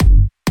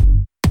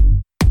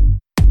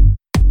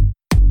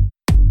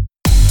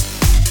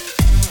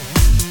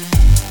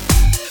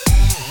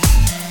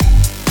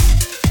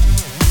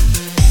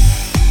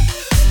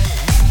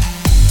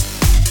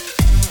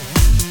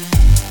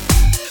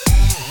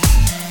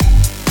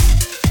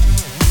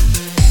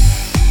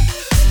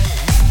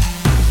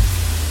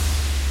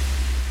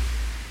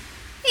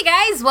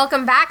guys,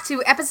 welcome back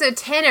to episode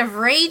 10 of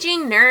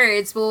Raging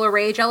Nerds. We'll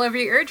rage all over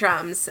your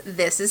eardrums.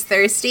 This is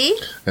Thirsty.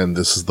 And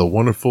this is the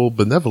wonderful,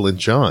 benevolent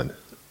John.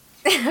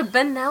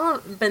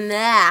 Benevolent.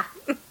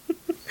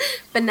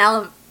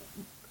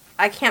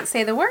 I can't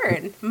say the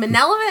word.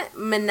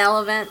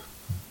 Benevolent.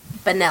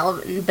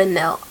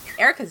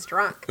 Erica's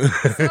drunk.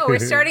 So we're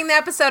starting the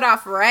episode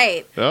off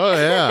right. Oh,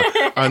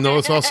 yeah. I know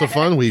it's also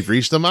fun. We've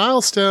reached a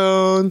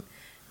milestone.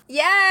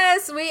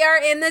 Yes, we are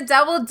in the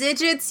double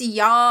digits,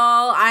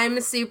 y'all.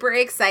 I'm super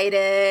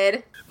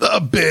excited. The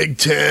Big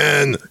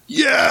 10.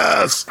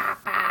 Yes.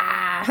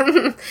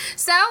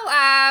 So,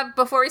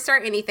 before we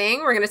start anything,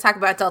 we're going to talk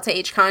about Delta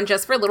H-Con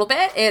just for a little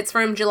bit. It's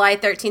from July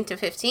 13th to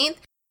 15th.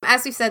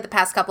 As we've said the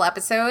past couple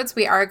episodes,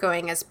 we are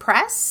going as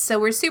press, so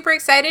we're super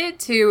excited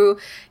to,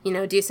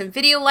 do some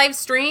video live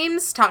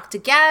streams, talk to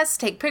guests,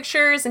 take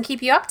pictures, and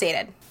keep you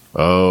updated.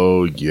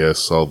 Oh,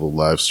 yes, all the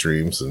live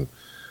streams, and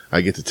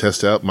I get to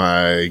test out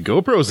my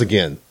GoPros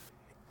again.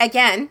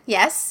 Again,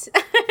 yes.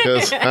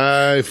 Because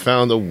I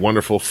found a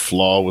wonderful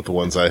flaw with the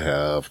ones I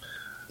have.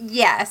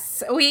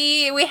 Yes,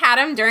 we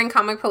had him during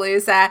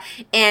Comicpalooza,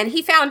 and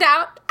he found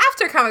out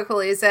after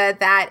Comicpalooza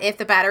that if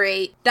the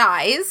battery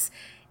dies,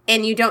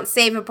 and you don't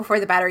save it before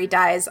the battery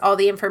dies, all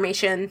the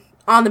information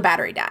on the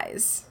battery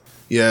dies.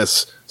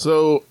 Yes,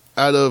 so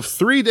out of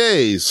 3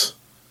 days,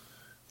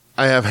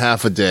 I have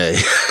half a day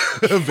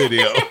of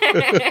video.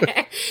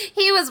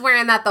 He was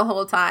wearing that the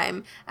whole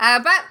time.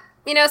 But,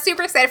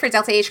 super excited for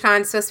Delta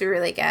H-Con. It's supposed to be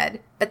really good.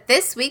 But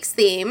this week's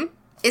theme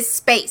is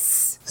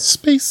space.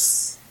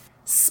 Space.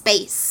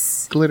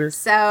 Glitter.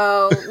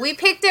 So we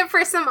picked it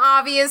for some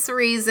obvious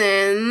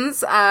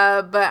reasons, but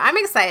I'm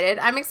excited.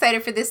 I'm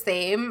excited for this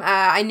theme.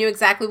 I knew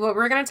exactly what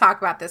we were going to talk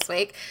about this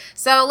week.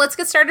 So let's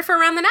get started for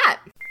Around the Net.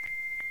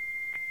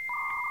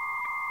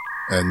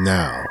 And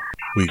now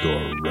we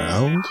go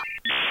around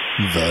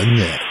the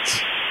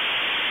net.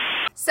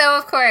 So,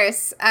 of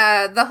course,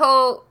 the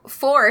whole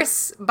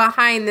force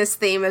behind this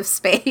theme of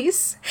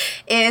space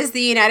is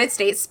the United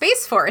States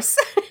Space Force.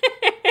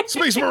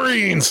 Space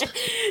Marines!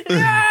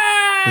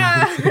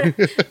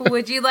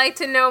 Would you like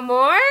to know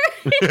more?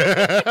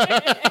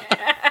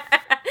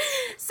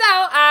 So,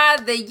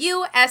 the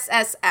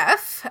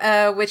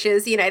USSF, which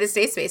is the United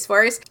States Space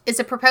Force, is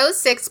a proposed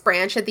sixth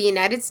branch of the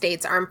United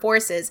States Armed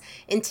Forces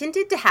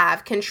intended to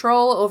have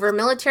control over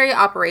military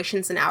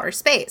operations in outer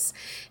space.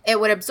 It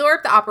would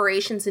absorb the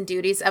operations and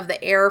duties of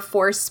the Air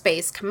Force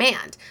Space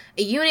Command,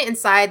 a unit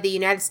inside the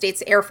United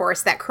States Air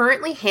Force that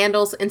currently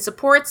handles and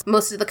supports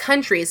most of the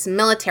country's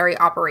military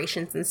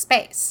operations in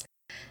space.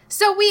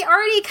 So we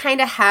already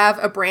kind of have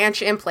a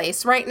branch in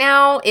place right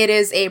now. It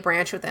is a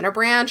branch within a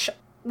branch.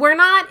 We're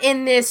not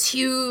in this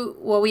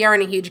we are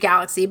in a huge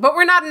galaxy, but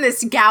we're not in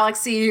this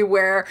galaxy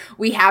where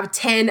we have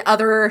 10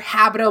 other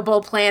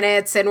habitable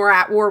planets and we're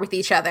at war with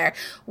each other.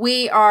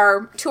 We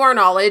are, to our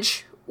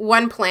knowledge,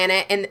 one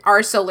planet in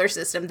our solar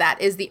system that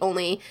is the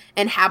only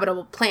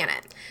inhabitable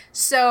planet.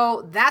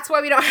 So that's why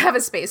we don't have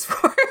a space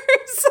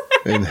force.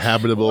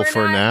 Inhabitable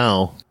for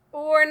now.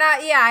 We're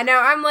not, yeah, I know.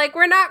 I'm like,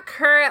 we're not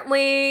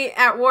currently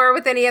at war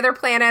with any other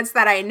planets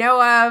that I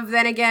know of.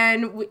 Then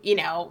again,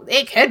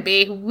 it could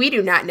be. We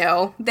do not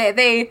know.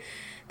 They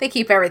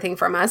keep everything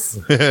from us.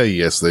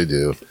 Yes, they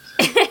do.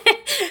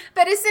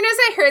 But as soon as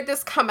I heard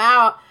this come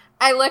out,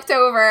 I looked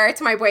over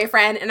to my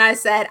boyfriend and I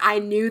said, I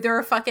knew there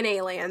were fucking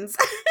aliens.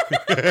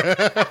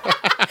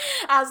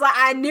 I was like,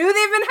 I knew they've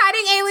been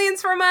hiding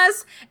aliens from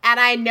us, and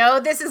I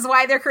know this is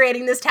why they're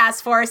creating this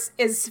task force,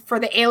 is for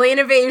the alien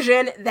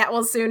invasion that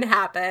will soon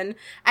happen.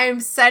 I am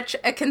such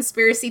a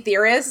conspiracy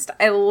theorist.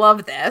 I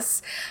love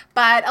this.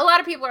 But a lot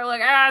of people are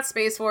like,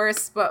 Space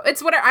Force. But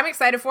it's what I'm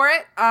excited for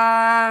it.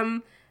 I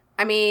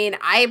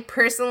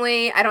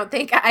don't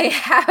think I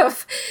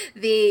have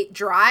the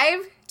drive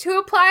to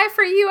apply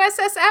for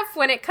USSF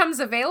when it comes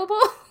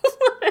available.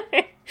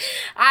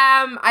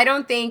 I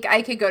don't think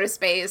I could go to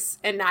space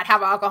and not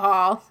have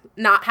alcohol,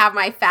 not have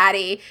my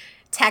fatty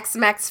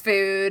Tex-Mex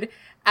food.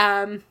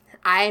 I'm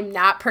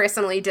not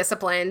personally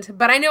disciplined,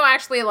 but I know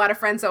actually a lot of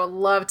friends that would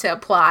love to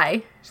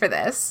apply for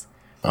this.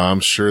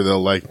 I'm sure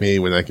they'll like me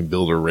when I can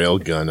build a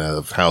railgun out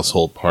of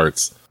household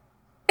parts.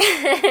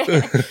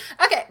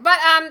 Okay, but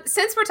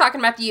since we're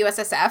talking about the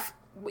USSF,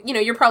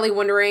 you're probably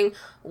wondering,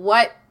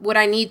 what would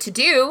I need to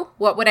do?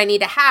 What would I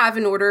need to have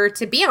in order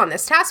to be on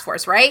this task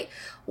force, right?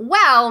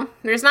 Well,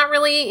 there's not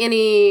really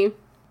any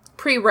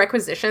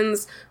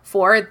prerequisitions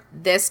for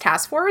this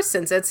task force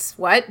since it's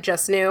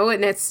just new,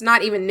 and it's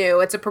not even new.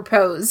 It's a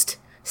proposed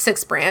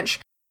sixth branch.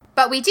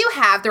 But we do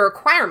have the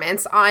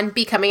requirements on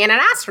becoming an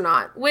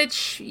astronaut,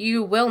 which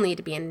you will need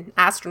to be an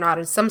astronaut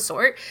of some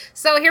sort.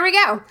 So here we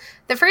go.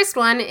 The first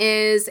one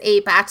is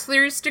a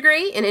bachelor's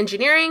degree in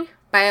engineering,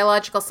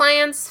 biological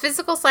science,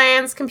 physical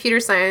science,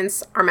 computer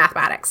science, or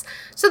mathematics.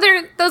 So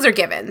those are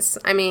givens.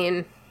 I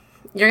mean,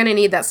 you're going to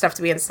need that stuff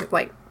to be in,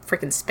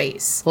 freaking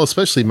space. Well,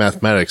 especially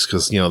mathematics,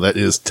 because, that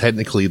is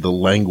technically the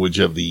language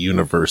of the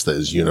universe that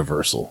is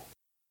universal.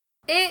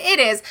 It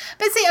is.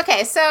 But see,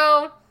 okay,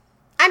 so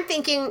I'm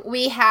thinking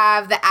we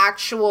have the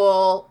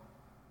actual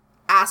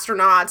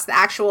astronauts, the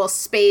actual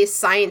space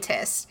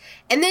scientists.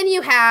 And then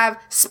you have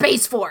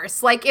Space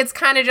Force. Like, it's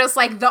kind of just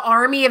like the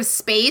army of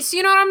space,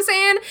 you know what I'm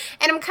saying?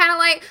 And I'm kind of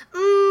like,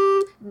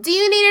 do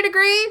you need a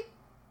degree?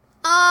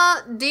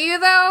 Do you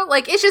though?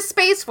 Like, it's just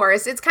Space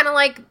Force. It's kind of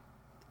like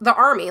the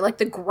army, like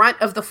the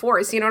grunt of the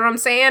force, you know what I'm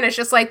saying? It's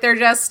just like, they're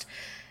just,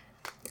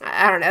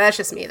 I don't know, that's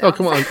just me though. Oh,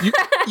 come on.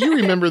 You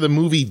remember the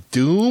movie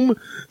Doom?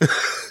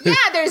 Yeah,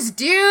 there's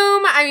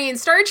Doom. I mean,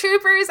 Star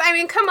Troopers. I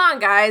mean, come on,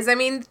 guys. I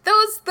mean,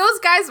 those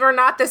guys were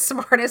not the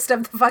smartest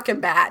of the fucking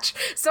batch.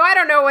 So I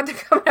don't know what they're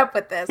coming up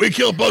with this. We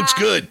kill bugs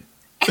good.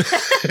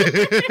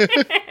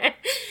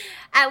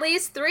 At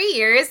least 3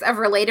 years of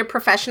related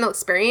professional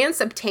experience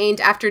obtained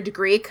after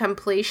degree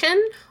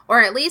completion,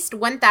 or at least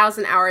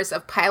 1,000 hours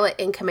of pilot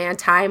in command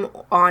time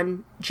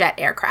on jet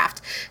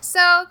aircraft.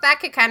 So that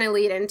could kind of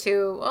lead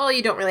into, well,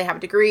 you don't really have a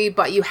degree,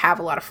 but you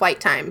have a lot of flight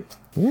time.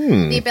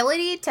 The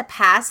ability to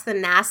pass the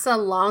NASA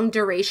long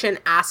duration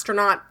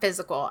astronaut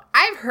physical.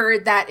 I've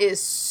heard that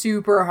is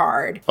super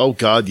hard. Oh,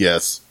 God,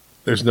 yes.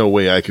 There's no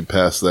way I could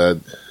pass that.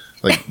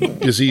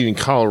 Like, just even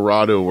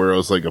Colorado, where it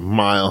was like a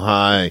mile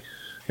high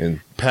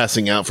and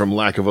passing out from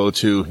lack of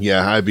O2.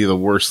 Yeah, I'd be the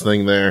worst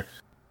thing there.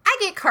 I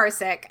get car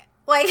sick.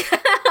 Like,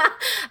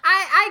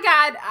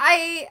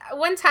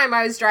 one time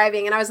I was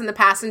driving and I was in the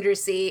passenger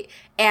seat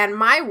and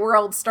my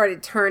world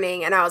started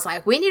turning and I was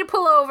like, we need to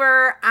pull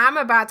over. I'm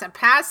about to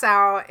pass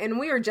out. And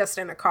we were just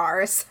in a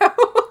car.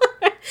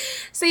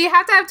 So you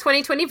have to have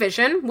 20/20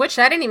 vision, which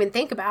I didn't even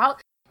think about,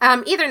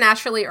 either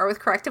naturally or with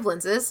corrective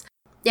lenses.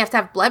 You have to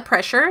have blood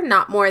pressure,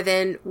 not more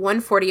than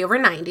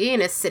 140/90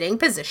 in a sitting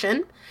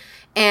position.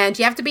 And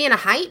you have to be in a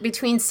height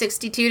between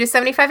 62 to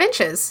 75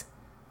 inches.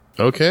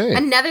 Okay.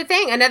 Another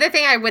thing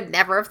I would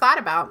never have thought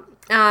about.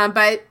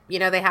 But, you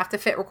know, they have to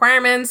fit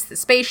requirements, the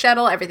space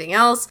shuttle, everything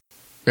else.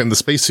 And the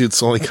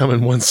spacesuits only come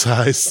in one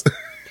size.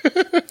 Do they,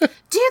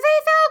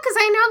 though? Because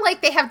I know,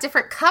 like, they have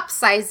different cup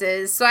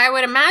sizes. So I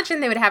would imagine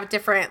they would have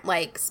different,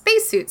 like,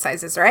 spacesuit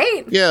sizes,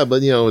 right? Yeah,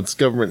 but, you know, it's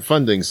government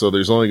funding, so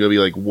there's only going to be,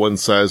 like, one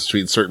size to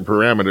meet certain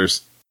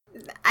parameters.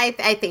 I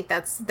think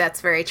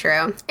that's very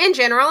true. In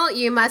general,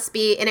 you must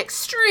be in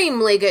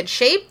extremely good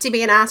shape to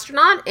be an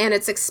astronaut, and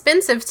it's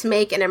expensive to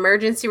make an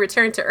emergency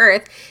return to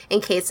Earth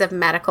in case of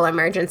medical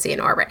emergency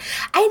in orbit.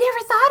 I never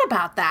thought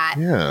about that.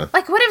 Yeah.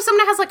 Like, what if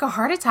someone has, like, a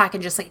heart attack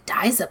and just, like,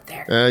 dies up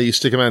there? You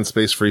stick them out in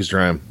space, freeze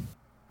dry 'em.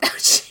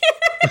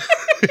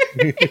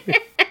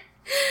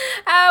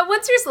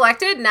 Once you're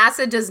selected,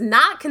 NASA does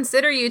not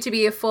consider you to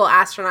be a full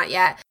astronaut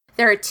yet.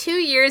 There are 2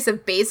 years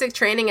of basic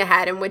training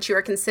ahead in which you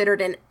are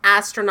considered an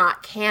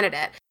astronaut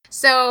candidate.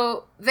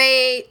 So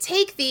they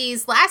take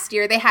these, last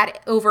year they had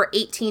over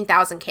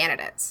 18,000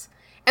 candidates.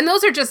 And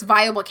those are just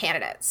viable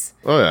candidates.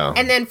 Oh, yeah.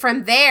 And then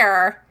from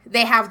there,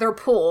 they have their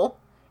pool.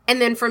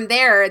 And then from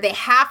there, they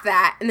have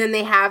that. And then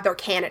they have their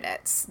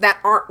candidates that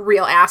aren't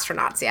real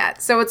astronauts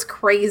yet. So it's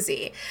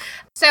crazy.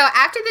 So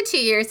after the 2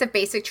 years of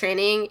basic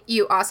training,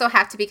 you also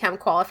have to become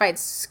qualified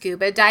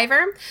scuba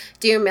diver,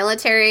 do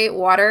military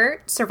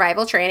water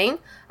survival training,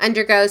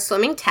 undergo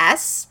swimming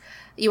tests.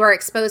 You are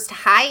exposed to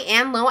high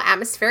and low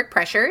atmospheric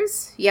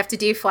pressures. You have to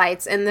do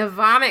flights in the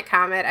Vomit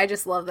Comet. I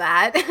just love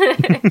that.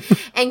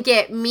 And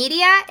get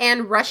media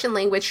and Russian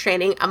language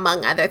training,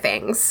 among other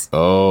things.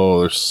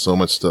 Oh, there's so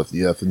much stuff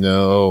you have to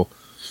know.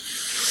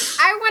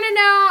 I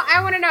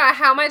want to know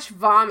how much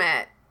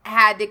vomit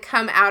had to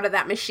come out of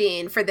that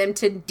machine for them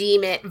to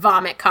deem it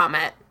Vomit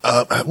Comet.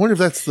 I wonder if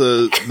that's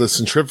the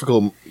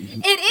centrifugal.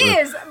 It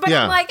is, but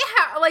yeah.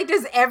 I'm like,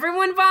 does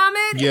everyone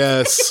vomit?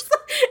 Yes.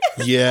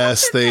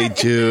 Yes, they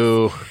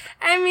do.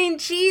 I mean,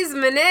 geez,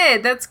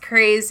 Manid, that's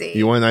crazy.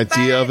 You want an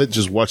idea of it?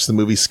 Just watch the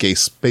movie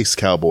Space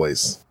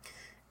Cowboys.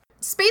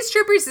 Space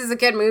Troopers is a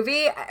good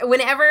movie.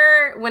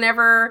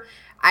 Whenever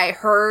I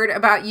heard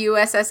about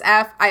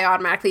USSF, I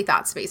automatically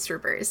thought Space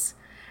Troopers.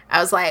 I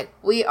was like,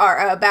 we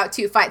are about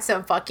to fight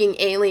some fucking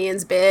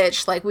aliens,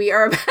 bitch. Like, we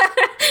are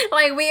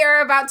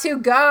about to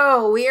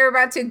go. We are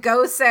about to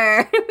go,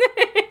 sir.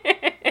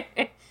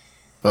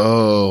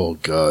 Oh,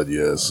 God,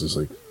 yes. It's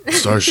like,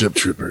 Starship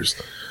Troopers.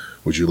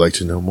 Would you like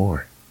to know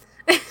more?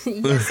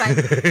 Yes, I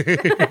do.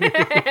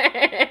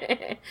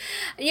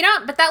 You know,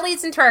 but that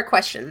leads into our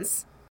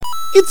questions.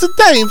 It's a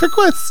time for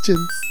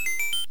questions.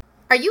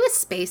 Are you a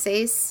space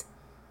ace?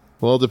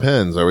 Well, it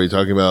depends. Are we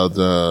talking about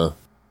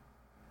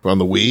on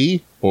the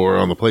Wii or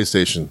on the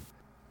PlayStation?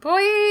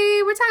 Boy,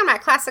 we're talking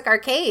about classic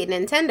arcade,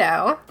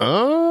 Nintendo.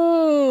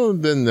 Oh,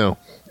 then no.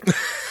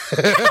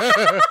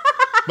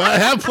 But I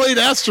have played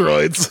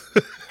Asteroids.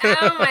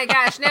 Oh my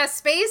gosh. No,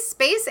 Space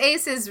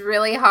Ace is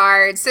really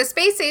hard. So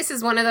Space Ace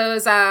is one of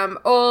those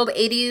old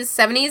 80s,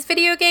 70s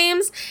video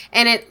games.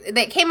 And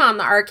it came on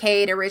the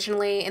arcade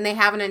originally. And they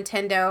have a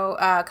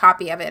Nintendo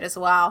copy of it as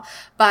well.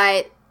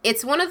 But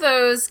it's one of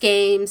those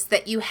games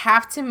that you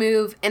have to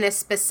move in a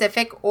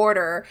specific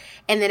order.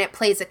 And then it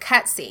plays a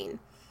cutscene.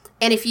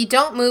 And if you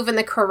don't move in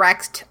the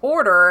correct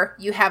order,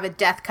 you have a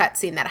death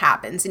cutscene that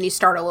happens. And you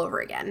start all over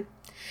again.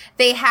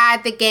 They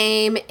had the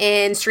game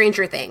in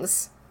Stranger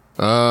Things.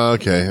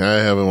 Okay,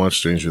 I haven't watched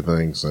Stranger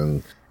Things,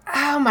 and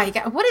oh my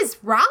God, what is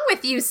wrong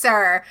with you,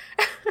 sir?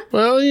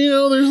 Well,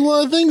 there's a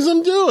lot of things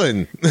I'm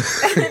doing.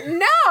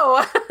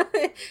 No!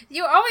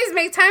 You always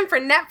make time for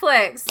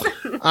Netflix.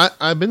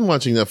 I've been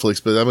watching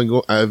Netflix, but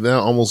I've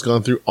now almost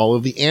gone through all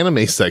of the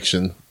anime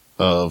section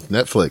of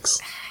Netflix.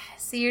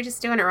 See, you're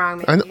just doing it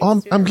wrong, man.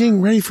 I'm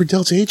getting ready for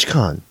Delta H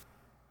Con.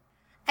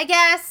 I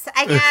guess.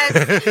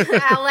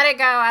 I'll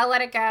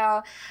let it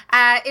go.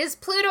 Is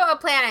Pluto a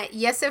planet?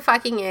 Yes, it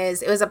fucking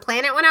is. It was a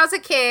planet when I was a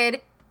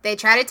kid. They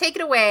tried to take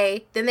it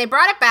away. Then they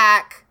brought it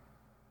back.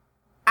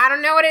 I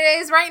don't know what it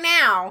is right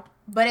now,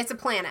 but it's a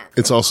planet.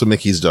 It's also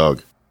Mickey's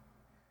dog.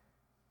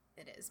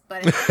 It is,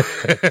 but it's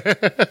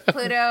a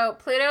planet.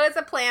 Pluto is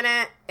a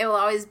planet. It will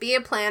always be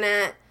a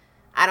planet.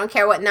 I don't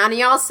care what none of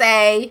y'all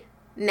say.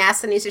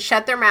 NASA needs to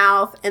shut their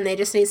mouth, and they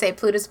just need to say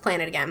Pluto's a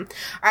planet again.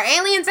 Are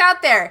aliens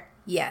out there?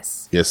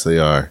 Yes. Yes, they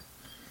are.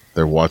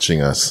 They're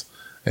watching us.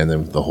 And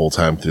then the whole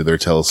time through their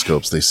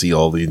telescopes, they see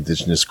all the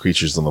indigenous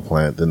creatures on the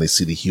planet. Then they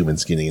see the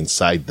humans getting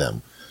inside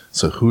them.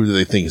 So who do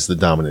they think is the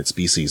dominant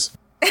species?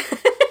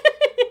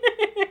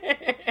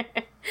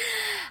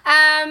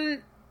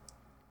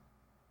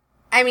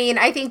 I mean,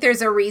 I think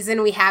there's a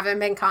reason we haven't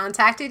been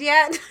contacted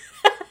yet.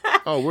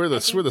 Oh, we're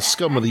the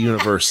scum of the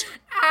universe.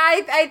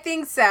 I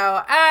think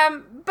so.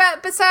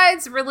 But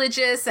besides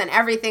religious and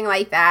everything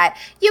like that,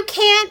 you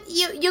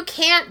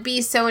can't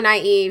be so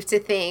naive to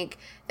think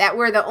that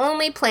we're the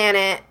only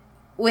planet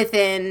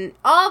within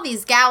all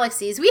these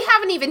galaxies. We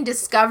haven't even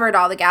discovered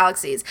all the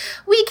galaxies.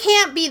 We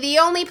can't be the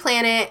only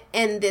planet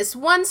in this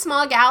one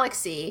small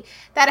galaxy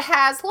that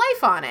has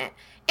life on it.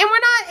 And we're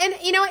not, and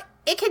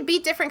it could be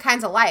different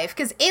kinds of life,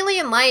 because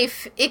alien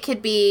life, it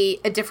could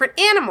be a different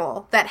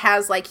animal that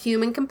has like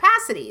human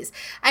capacities.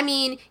 I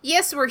mean,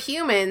 yes, we're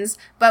humans,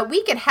 but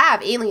we could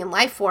have alien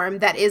life form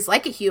that is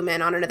like a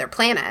human on another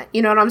planet.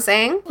 You know what I'm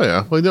saying? Oh,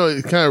 yeah. Well,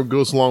 it kind of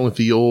goes along with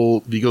the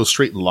old, if you go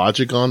straight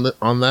logic on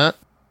that.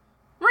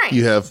 Right.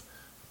 You have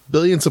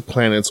billions of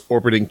planets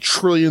orbiting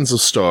trillions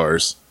of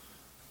stars,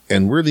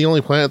 and we're the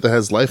only planet that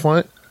has life on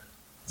it.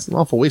 It's an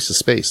awful waste of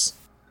space.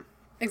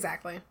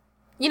 Exactly.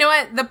 You know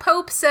what? The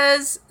Pope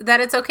says that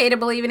it's okay to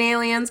believe in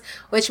aliens,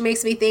 which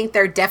makes me think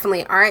there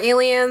definitely are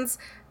aliens,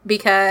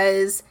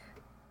 because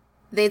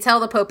they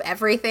tell the Pope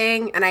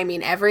everything, and I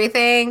mean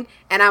everything,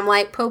 and I'm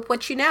like, Pope,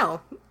 what you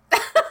know?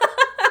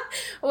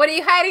 What are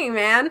you hiding,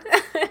 man?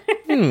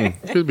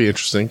 Could be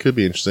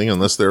interesting,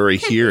 unless they're already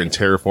here and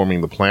terraforming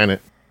the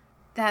planet.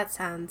 That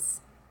sounds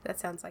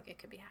like it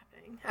could be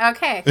happening.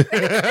 Okay.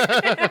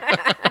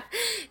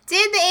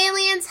 Did the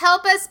aliens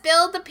help us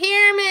build the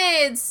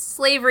pyramids?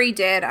 Slavery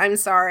did. I'm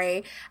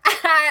sorry.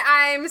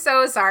 I'm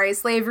so sorry.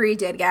 Slavery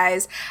did,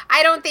 guys.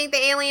 I don't think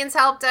the aliens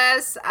helped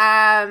us.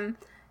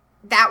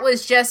 That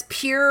was just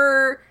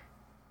pure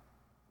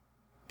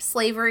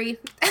slavery.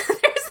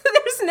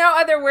 There's no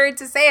other word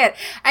to say it.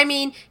 I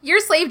mean, you're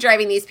slave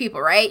driving these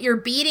people, right? You're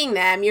beating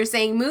them. You're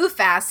saying move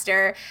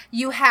faster.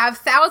 You have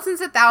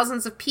thousands and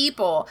thousands of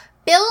people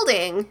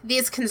building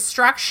these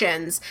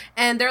constructions,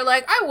 and they're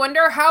like, I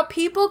wonder how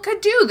people could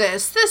do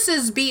this. This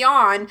is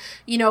beyond,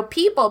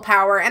 people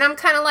power. And I'm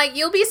kind of like,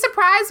 you'll be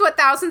surprised what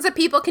thousands of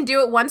people can do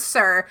at once,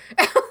 sir.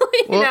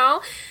 you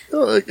know?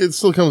 It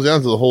still comes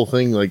down to the whole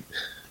thing. Like,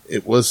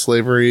 it was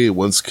slavery, it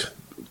was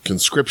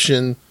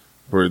conscription,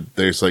 where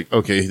there's like,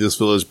 okay, this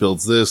village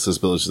builds this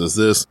village does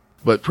this.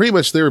 But pretty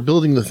much they were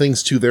building the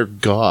things to their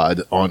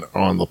god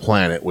on the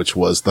planet, which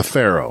was the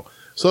Pharaoh.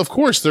 So, of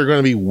course, they're going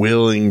to be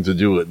willing to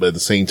do it, but at the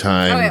same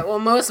time... Okay, well,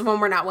 most of them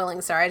were not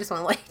willing, sorry. I just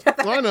want to let you know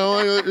that. Well, I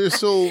know. There's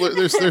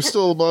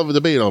still a lot of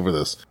debate over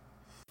this.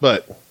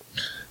 But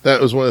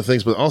that was one of the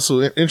things. But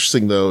also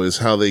interesting, though, is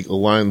how they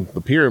align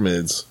the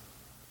pyramids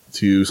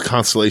to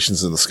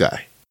constellations in the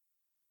sky.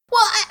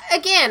 Well,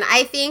 again,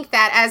 I think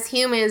that as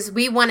humans,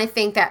 we want to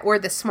think that we're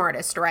the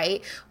smartest,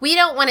 right? We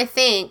don't want to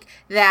think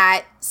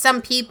that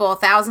some people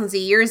thousands of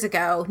years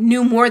ago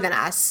knew more than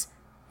us.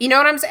 You know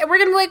what I'm saying? We're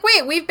going to be like,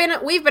 wait,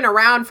 we've been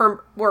around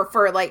for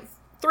like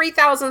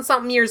 3,000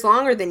 something years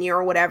longer than you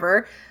or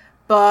whatever,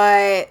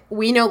 but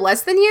we know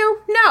less than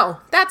you? No,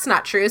 that's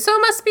not true. So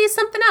it must be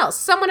something else.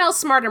 Someone else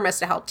smarter must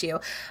have helped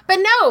you. But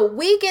no,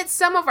 we get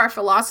some of our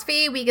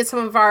philosophy, we get some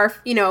of our,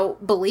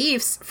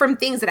 beliefs from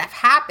things that have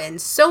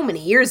happened so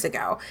many years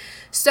ago.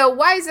 So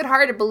why is it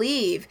hard to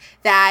believe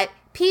that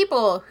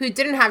people who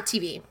didn't have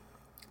TV,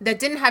 that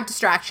didn't have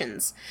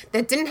distractions,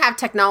 that didn't have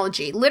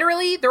technology,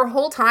 literally their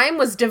whole time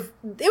was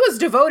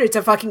devoted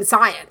to fucking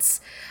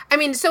science? I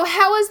mean, so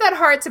how is that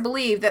hard to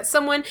believe that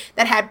someone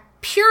that had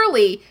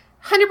purely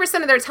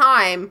 100% of their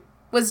time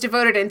was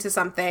devoted into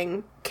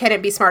something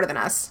couldn't be smarter than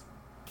us?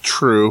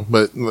 True,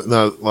 but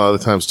not a lot of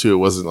the times too, it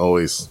wasn't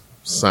always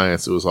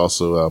science. It was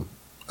also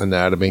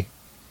anatomy.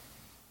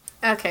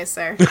 Okay,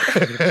 sir.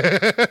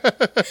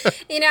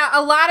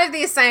 A lot of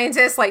these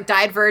scientists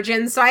died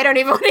virgins, so I don't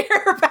even want to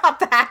hear about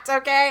that,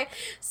 okay?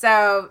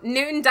 So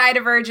Newton died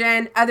a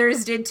virgin.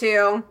 Others did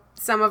too.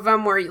 Some of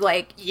them were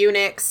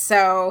eunuchs,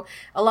 so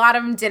a lot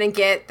of them didn't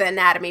get the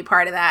anatomy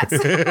part of that.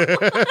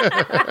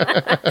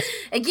 So.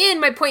 Again,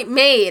 my point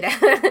made.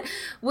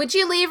 Would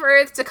you leave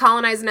Earth to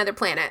colonize another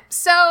planet?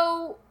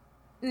 So,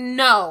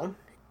 no.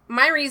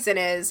 My reason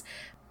is,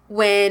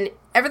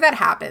 whenever that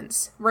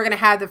happens, we're going to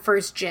have the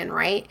first gen,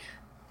 right?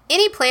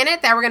 Any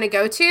planet that we're going to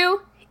go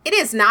to, it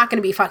is not going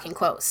to be fucking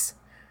close.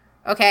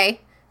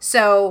 Okay?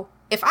 So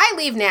if I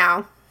leave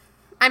now,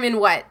 I'm in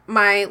what?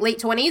 My late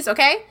 20s,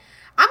 okay?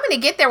 I'm going to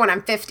get there when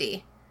I'm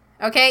 50.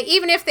 Okay?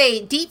 Even if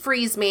they deep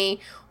freeze me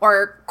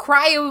or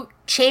cryo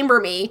chamber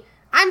me,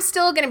 I'm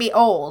still going to be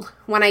old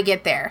when I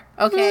get there.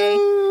 Okay?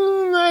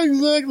 Not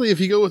exactly. If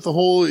you go with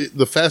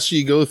the faster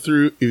you go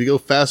through, if you go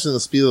faster than the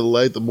speed of the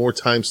light, the more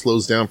time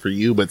slows down for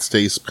you, but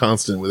stays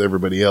constant with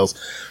everybody else.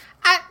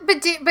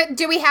 But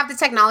do we have the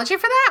technology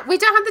for that? We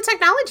don't have the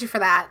technology for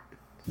that.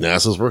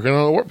 NASA's working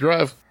on a warp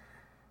drive.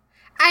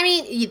 I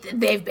mean,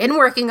 they've been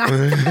working on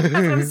it. That's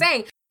what I'm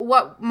saying.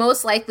 What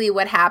most likely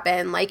would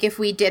happen, like if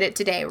we did it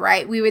today,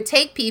 right? We would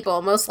take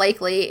people most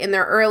likely in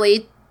their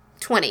early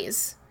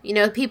 20s, you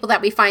know, people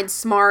that we find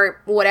smart,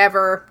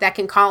 whatever, that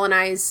can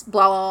colonize,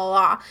 blah, blah,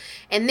 blah, blah.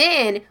 And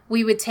then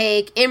we would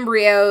take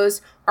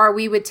embryos, or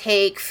we would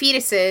take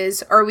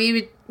fetuses, or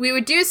we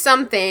would do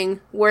something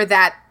where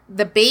that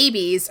the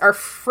babies are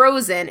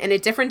frozen in a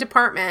different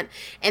department.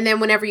 And then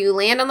whenever you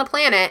land on the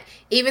planet,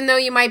 even though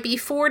you might be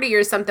 40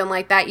 or something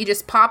like that, you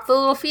just pop the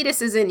little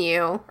fetuses in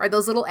you, or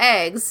those little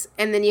eggs,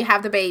 and then you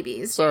have the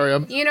babies. Sorry,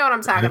 you know what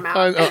I'm talking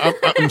about.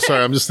 I'm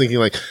sorry. I'm just thinking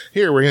like,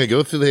 here, we're going to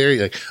go through there.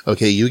 You're like,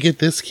 okay, you get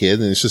this kid,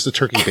 and it's just a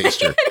turkey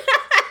baster.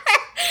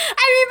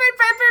 I mean,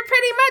 but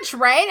pretty much,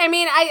 right? I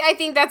mean, I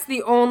think that's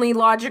the only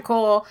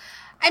logical...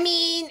 I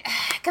mean,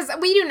 because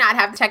we do not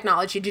have the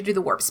technology to do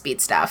the warp speed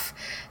stuff.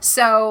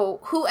 So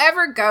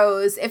whoever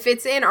goes, if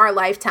it's in our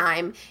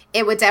lifetime,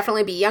 it would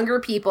definitely be younger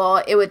people.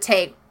 It would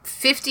take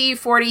 50,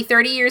 40,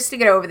 30 years to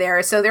get over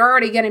there. So they're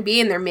already going to be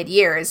in their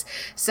mid-years.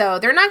 So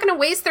they're not going to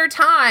waste their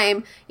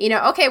time, you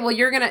know, okay, well,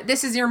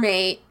 this is your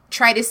mate.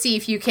 Try to see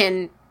if you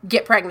can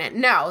get pregnant.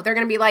 No, they're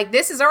going to be like,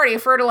 this is already a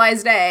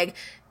fertilized egg.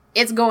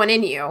 It's going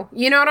in you.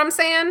 You know what I'm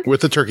saying?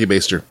 With the turkey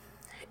baster.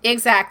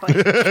 Exactly.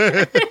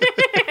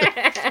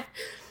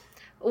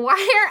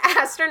 Why are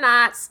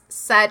astronauts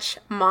such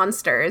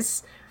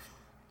monsters?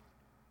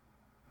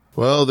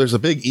 Well, there's a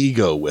big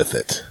ego with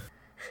it.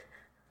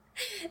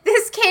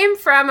 This came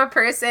from a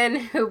person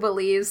who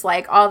believes,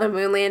 like, all the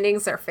moon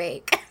landings are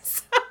fake.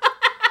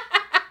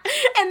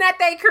 And that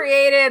they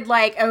created,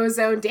 like,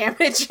 ozone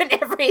damage and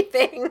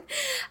everything.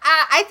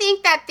 I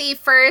think that the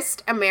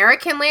first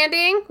American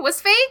landing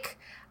was fake.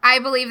 I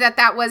believe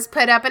that was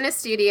put up in a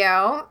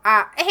studio.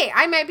 Hey,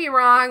 I might be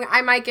wrong.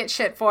 I might get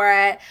shit for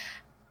it.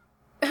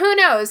 Who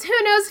knows? Who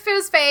knows if it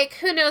was fake?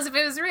 Who knows if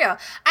it was real?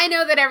 I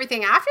know that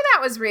everything after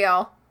that was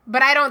real,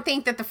 but I don't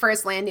think that the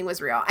first landing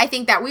was real. I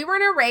think that we were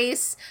in a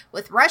race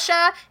with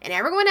Russia and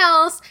everyone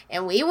else,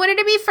 and we wanted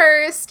to be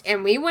first,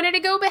 and we wanted to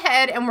go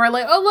ahead, and we're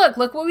like, oh,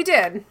 look what we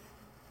did.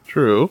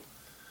 True.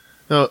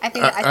 No,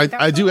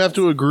 I do have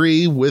to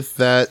agree with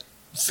that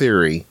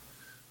theory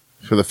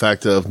for the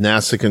fact of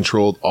NASA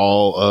controlled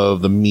all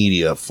of the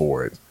media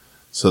for it,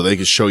 so they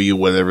could show you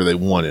whatever they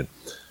wanted.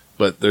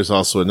 But there's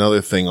also another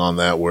thing on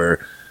that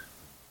where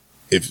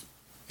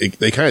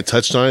they kind of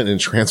touched on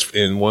it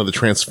in one of the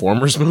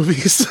Transformers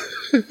movies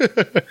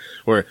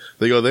where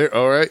they go there,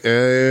 all right,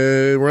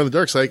 and we're on the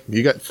dark side.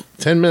 You got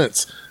 10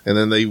 minutes. And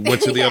then they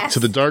went to to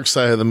the dark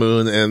side of the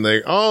moon, and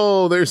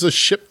there's a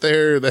ship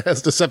there that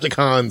has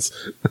Decepticons.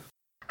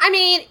 I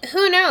mean,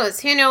 who knows?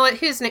 Who knows?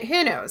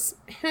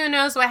 Who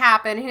knows what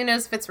happened? Who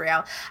knows if it's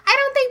real? I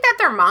don't think that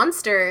they're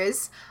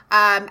monsters.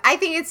 I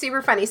think it's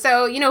super funny.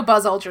 So, you know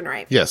Buzz Aldrin,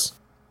 right? Yes.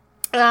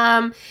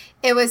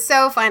 It was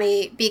so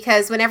funny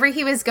because whenever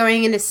he was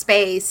going into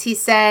space, he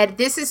said,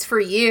 "This is for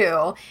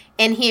you."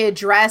 And he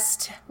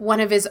addressed one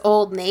of his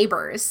old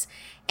neighbors.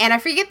 And I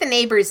forget the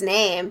neighbor's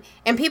name.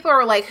 And people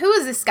were like, who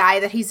is this guy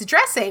that he's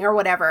addressing or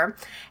whatever?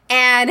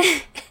 And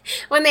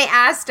when they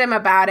asked him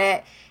about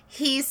it,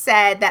 he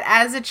said that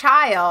as a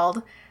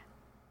child,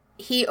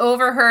 he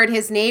overheard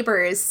his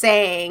neighbors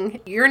saying,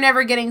 "You're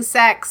never getting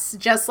sex,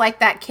 just like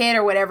that kid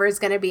or whatever is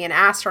going to be an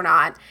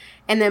astronaut."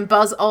 And then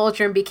Buzz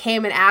Aldrin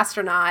became an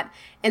astronaut.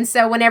 And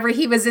so whenever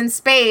he was in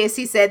space,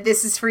 he said,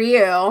 "This is for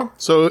you."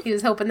 So he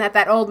was hoping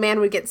that old man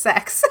would get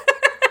sex.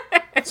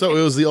 So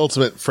it was the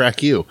ultimate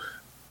frack you.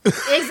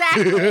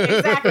 Exactly.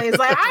 It's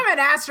like, I'm an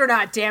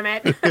astronaut, damn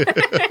it.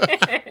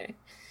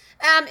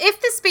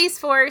 If the Space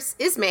Force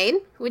is made,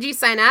 would you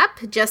sign up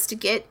just to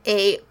get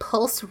a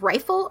pulse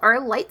rifle or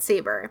a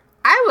lightsaber?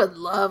 I would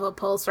love a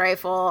pulse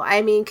rifle.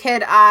 I mean,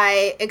 could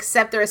I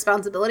accept the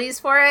responsibilities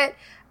for it?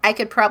 I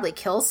could probably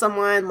kill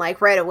someone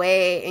like right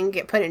away and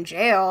get put in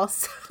jail.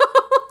 So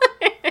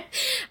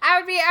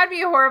I'd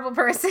be a horrible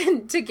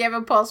person to give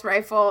a pulse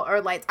rifle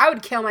or lights. I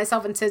would kill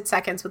myself in 10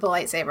 seconds with a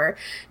lightsaber.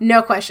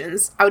 No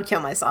questions. I would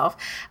kill myself.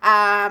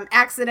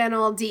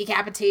 Accidental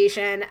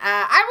decapitation.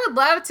 I would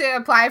love to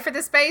apply for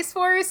the Space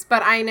Force,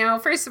 but I know,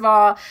 first of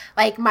all,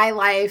 like my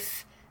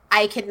life,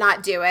 I could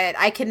not do it.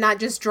 I could not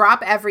just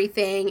drop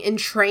everything and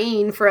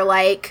train for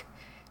like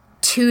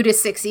 2 to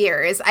 6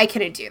 years. I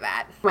couldn't do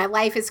that. My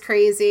life is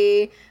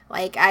crazy.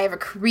 Like I have a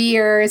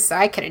career, so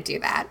I couldn't do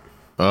that.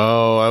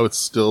 Oh, I would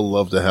still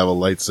love to have a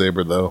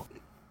lightsaber, though.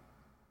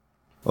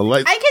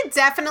 I could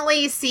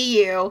definitely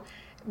see you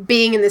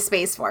being in the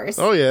Space Force.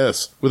 Oh,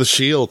 yes. With a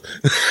shield.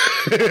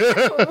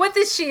 With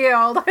the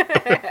shield.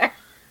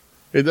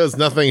 It does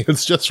nothing.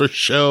 It's just for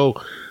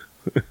show.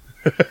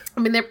 I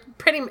mean,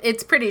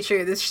 it's pretty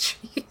true. This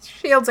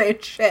shields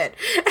ain't shit.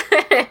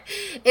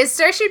 Is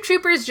Starship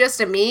Troopers just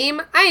a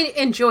meme? I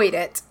enjoyed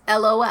it.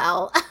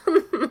 LOL.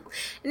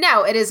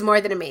 No, it is more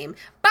than a meme.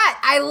 But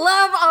I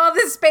love all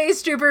the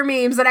Space Trooper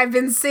memes that I've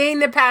been seeing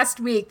the past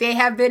week. They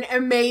have been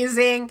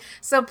amazing.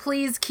 So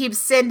please keep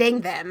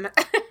sending them.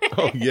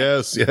 Oh,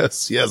 yes.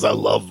 I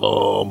love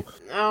them.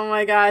 Oh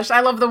my gosh.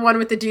 I love the one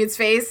with the dude's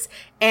face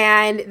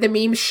and the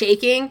meme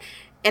shaking.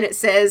 And it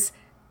says,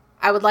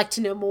 I would like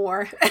to know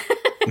more.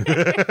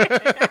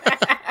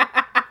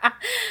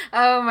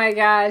 Oh my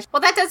gosh.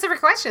 Well, that does it for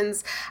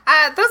questions.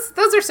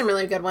 Those are some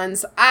really good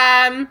ones.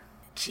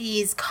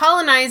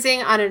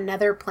 Colonizing on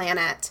another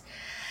planet.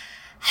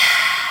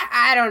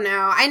 I don't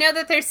know. I know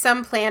that there's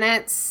some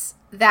planets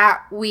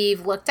that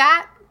we've looked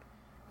at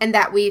and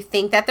that we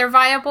think that they're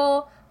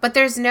viable, but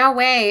there's no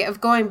way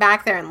of going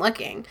back there and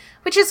looking,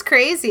 which is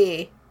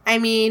crazy. I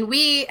mean,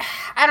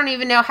 I don't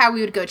even know how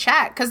we would go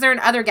check because they're in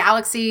other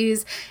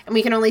galaxies and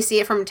we can only see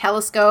it from a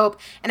telescope.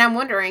 And I'm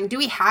wondering, do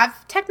we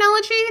have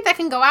technology that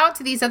can go out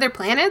to these other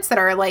planets that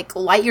are like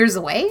light years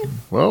away?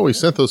 Well, we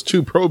sent those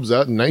 2 probes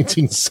out in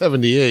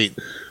 1978.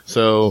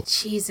 So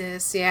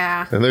Jesus,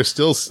 yeah. And they're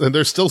still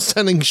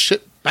sending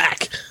shit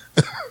back.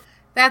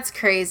 That's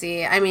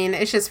crazy. I mean,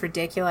 it's just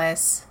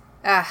ridiculous.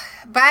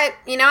 But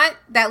you know what?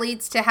 That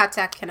leads to how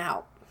tech can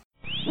help.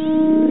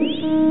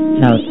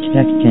 How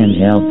tech can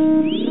help.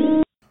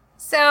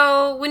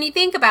 So when you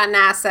think about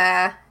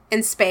NASA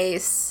and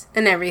space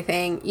and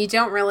everything, you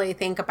don't really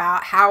think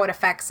about how it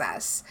affects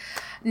us.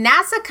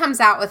 NASA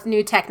comes out with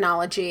new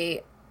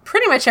technology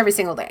pretty much every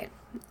single day.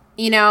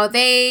 You know,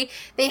 they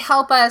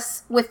help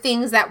us with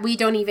things that we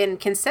don't even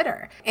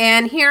consider.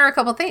 And here are a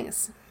couple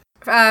things.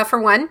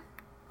 For one,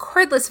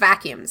 cordless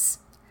vacuums.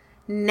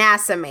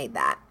 NASA made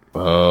that.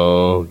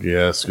 Oh,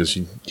 yes, because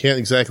you can't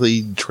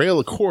exactly trail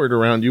a cord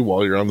around you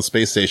while you're on the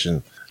space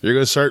station. You're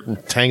going to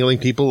start tangling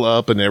people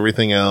up and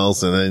everything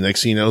else, and then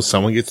next thing you know,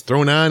 someone gets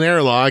thrown out an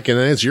airlock, and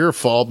then it's your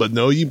fault, but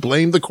no, you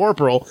blame the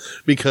corporal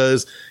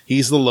because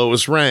he's the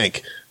lowest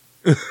rank.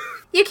 You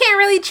can't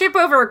really trip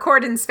over a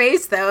cord in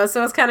space, though,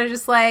 so it's kind of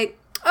just like,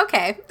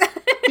 okay.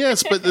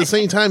 Yes, but at the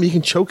same time, you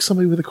can choke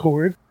somebody with a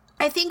cord.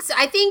 I think so.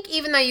 I think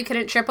even though you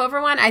couldn't trip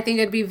over one, I think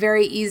it'd be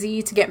very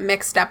easy to get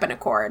mixed up in a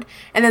cord.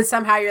 And then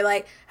somehow you're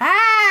like,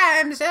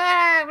 I'm going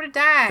to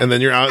die. And then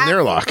you're out in the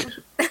airlock.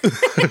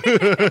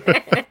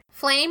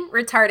 Flame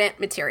retardant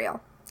material.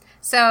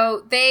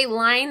 So they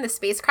line the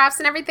spacecrafts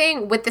and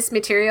everything with this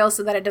material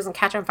so that it doesn't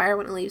catch on fire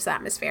when it leaves the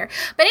atmosphere.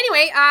 But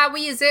anyway,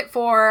 we use it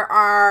for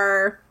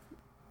our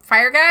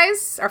fire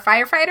guys, our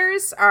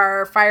firefighters,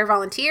 our fire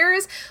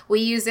volunteers. We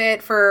use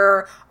it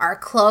for our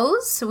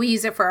clothes. We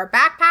use it for our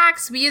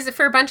backpacks. We use it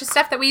for a bunch of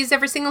stuff that we use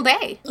every single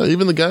day.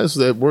 Even the guys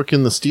that work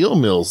in the steel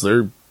mills,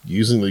 they're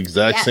using the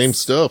exact same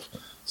stuff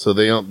so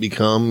they don't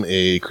become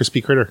a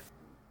crispy critter.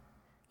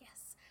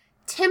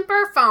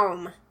 Timber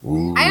foam.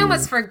 Ooh. I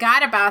almost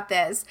forgot about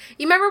this.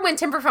 You remember when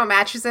Timber foam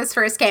mattresses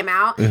first came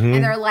out? Mm-hmm.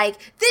 And they're like,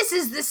 this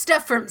is the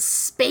stuff from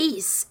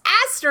space.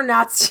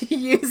 Astronauts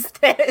use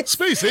this.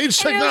 Space age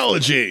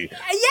technology.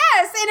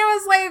 Yes. And it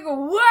was like,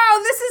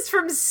 whoa, this is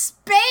from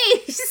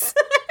space.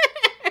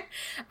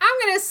 I'm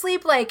going to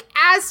sleep like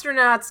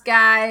astronauts,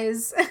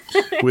 guys.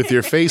 With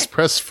your face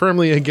pressed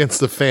firmly against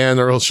the fan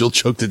or else you'll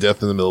choke to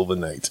death in the middle of the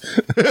night.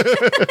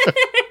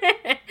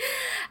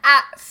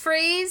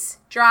 Freeze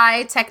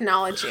dry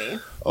technology.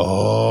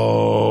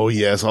 Oh,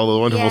 yes. All the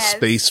wonderful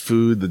space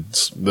food.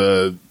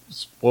 The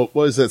what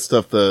was that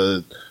stuff?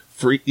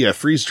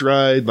 Freeze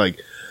dried, like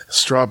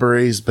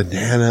strawberries,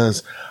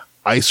 bananas,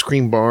 ice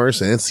cream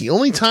bars. And it's the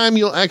only time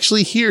you'll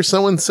actually hear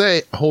someone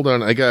say, hold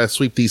on, I got to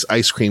sweep these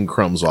ice cream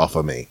crumbs off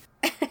of me.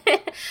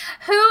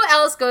 Who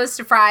else goes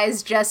to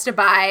Fry's just to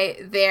buy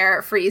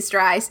their freeze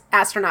dry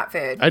astronaut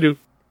food? I do.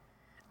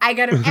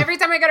 Every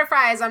time I go to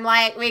Fry's, I'm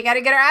like, we got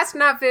to get our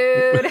astronaut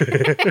food.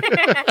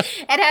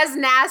 It has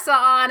NASA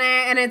on it,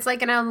 and it's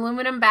like an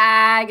aluminum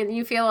bag, and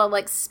you feel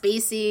like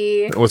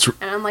spacey.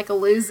 And I'm like a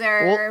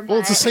loser. Well,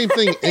 it's the same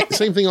thing.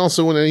 Same thing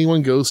also when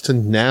anyone goes to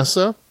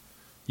NASA.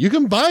 You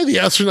can buy the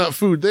astronaut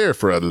food there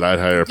for a lot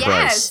higher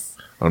price,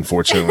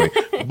 unfortunately.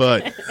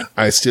 But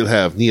I still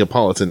have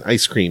Neapolitan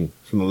ice cream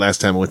from the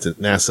last time I went to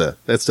NASA.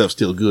 That stuff's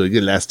still good.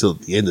 It lasts till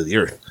the end of the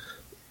earth.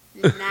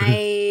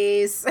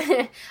 Nice.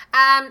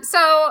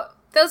 So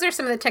those are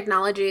some of the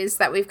technologies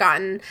that we've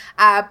gotten,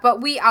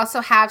 but we also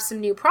have some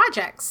new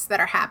projects that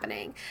are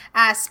happening.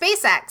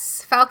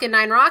 SpaceX Falcon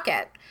 9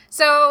 rocket.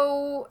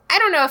 So I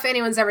don't know if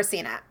anyone's ever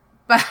seen it,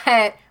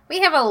 but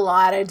we have a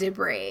lot of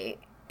debris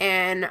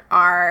in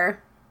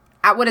our,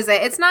 what is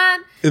it? It's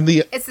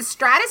the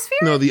stratosphere?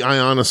 No, the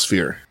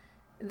ionosphere.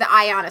 The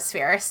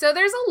ionosphere. So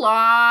there's a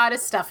lot of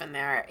stuff in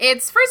there.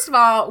 It's, first of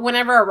all,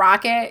 whenever a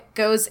rocket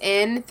goes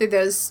in through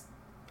those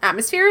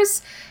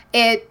atmospheres,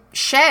 it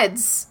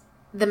sheds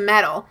the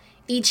metal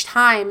each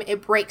time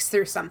it breaks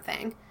through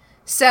something.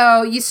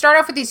 So you start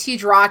off with these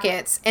huge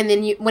rockets, and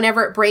then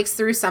whenever it breaks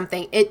through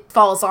something, it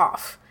falls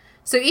off.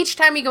 So each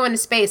time you go into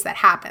space, that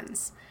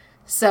happens.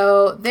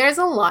 So there's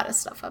a lot of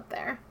stuff up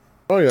there.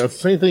 Oh, yeah.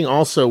 Same thing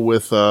also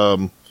with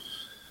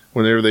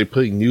whenever they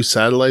put new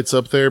satellites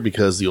up there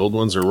because the old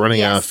ones are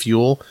running out of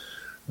fuel.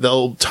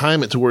 They'll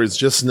time it to where it's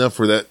just enough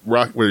for that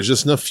rocket, where there's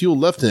just enough fuel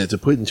left in it to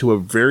put into a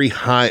very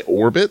high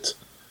orbit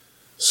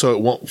so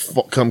it won't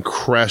come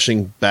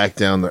crashing back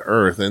down to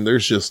Earth. And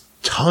there's just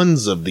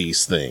tons of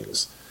these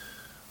things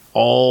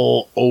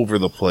all over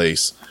the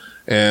place.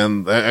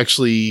 And that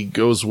actually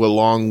goes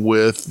along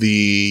with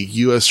the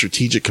U.S.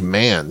 Strategic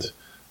Command,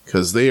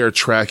 because they are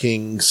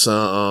tracking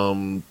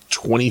some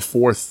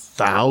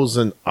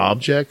 24,000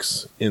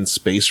 objects in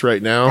space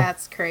right now.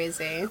 That's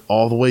crazy.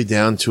 All the way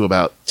down to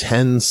about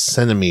 10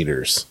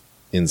 centimeters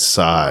in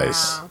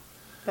size. Wow.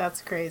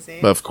 That's crazy.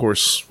 But of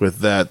course, with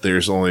that,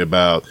 there's only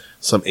about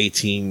some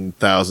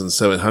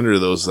 18,700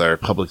 of those that are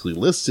publicly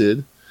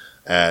listed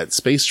at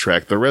Space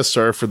Track. The rest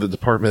are for the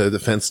Department of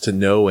Defense to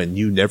know and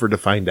you never to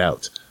find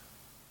out.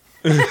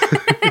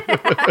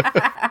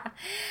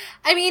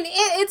 I mean,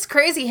 it's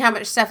crazy how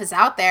much stuff is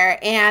out there.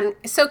 And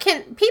so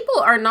people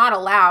are not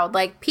allowed,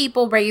 like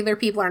regular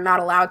people are not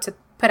allowed to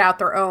put out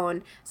their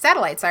own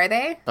satellites, are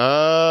they?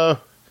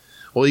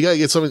 Well, you gotta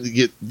get something to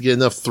get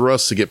enough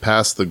thrust to get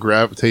past the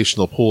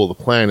gravitational pull of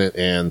the planet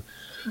and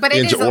but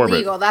it into is orbit.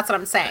 illegal. That's what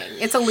I'm saying.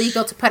 It's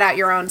illegal to put out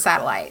your own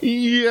satellite.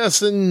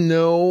 Yes and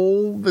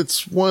no.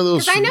 That's one of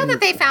those. Because I know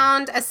that they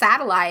found a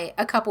satellite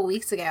a couple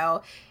weeks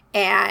ago,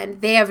 and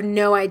they have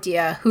no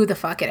idea who the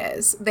fuck it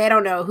is. They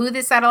don't know who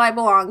this satellite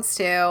belongs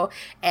to,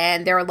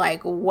 and they're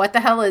like, what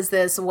the hell is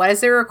this? What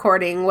is it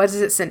recording? What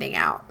is it sending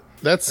out?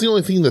 That's the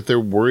only thing that they're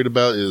worried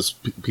about is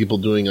people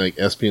doing like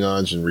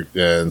espionage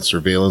and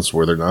surveillance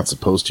where they're not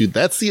supposed to.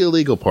 That's the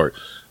illegal part.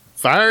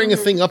 Firing a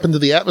thing up into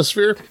the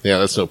atmosphere, yeah,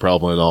 that's no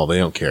problem at all. They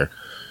don't care.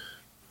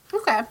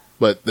 Okay.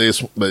 But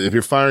if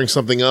you're firing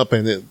something up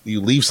and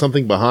you leave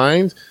something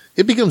behind,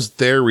 it becomes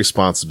their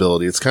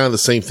responsibility. It's kind of the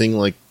same thing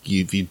like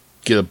if you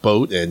get a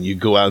boat and you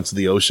go out into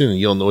the ocean and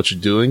you don't know what you're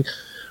doing.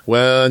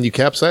 Well, and you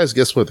capsize,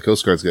 guess what? The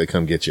Coast Guard's going to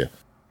come get you.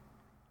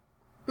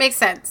 Makes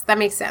sense. That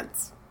makes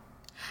sense.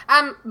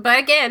 But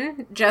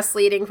again, just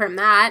leading from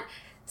that,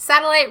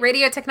 satellite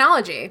radio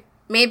technology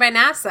made by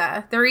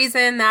NASA. The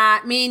reason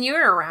that me and you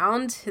are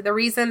around, the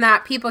reason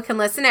that people can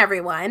listen to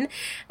everyone,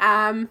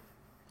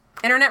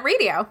 internet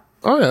radio.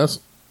 Oh, yes.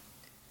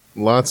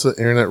 Lots of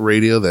internet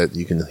radio that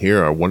you can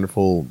hear our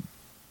wonderful,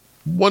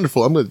 I'm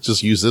going to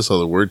just use this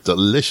other word,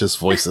 delicious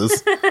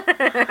voices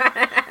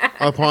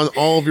upon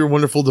all of your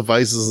wonderful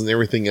devices and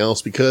everything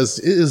else because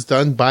it is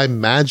done by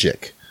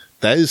magic.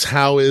 That is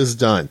how it is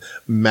done.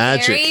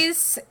 Magic.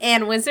 Fairies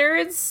and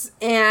wizards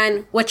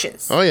and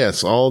witches. Oh,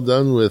 yes. All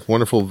done with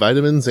wonderful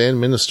vitamins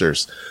and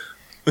ministers.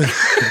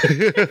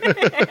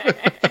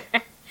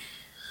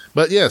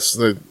 But yes,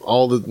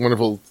 all the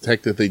wonderful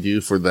tech that they do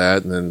for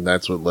that, and then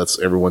that's what lets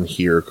everyone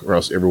hear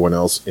across everyone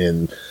else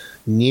in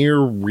near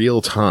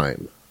real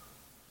time,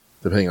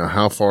 depending on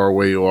how far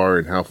away you are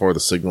and how far the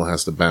signal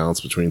has to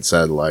bounce between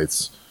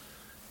satellites.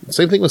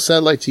 Same thing with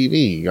satellite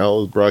TV. You got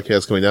all the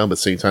broadcasts going down, but at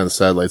the same time the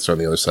satellites are on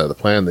the other side of the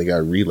planet. They got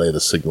to relay the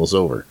signals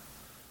over.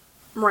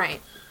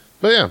 Right.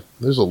 But yeah,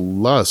 there's a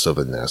lot of stuff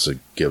that NASA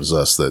gives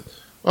us that...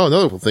 Oh,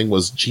 another thing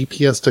was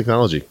GPS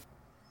technology.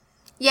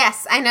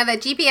 Yes, I know that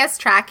GPS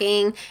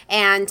tracking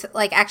and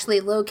like actually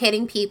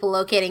locating people,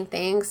 locating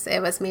things,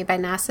 it was made by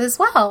NASA as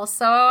well.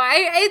 So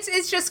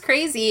it's just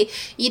crazy.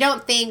 You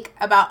don't think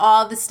about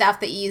all the stuff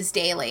that you use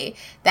daily.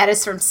 That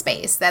is from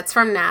space. That's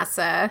from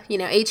NASA. You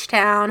know,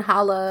 H-Town,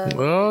 Holla.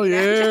 Oh,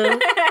 yeah.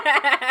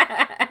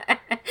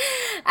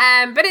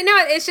 But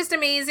it's just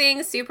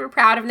amazing. Super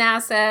proud of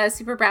NASA.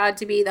 Super proud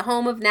to be the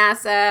home of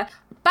NASA.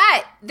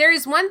 But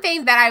there's one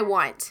thing that I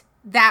want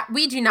that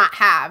we do not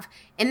have.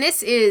 And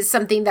this is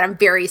something that I'm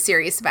very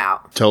serious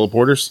about.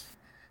 Teleporters?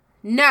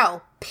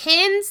 No.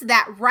 Pins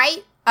that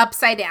write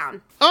upside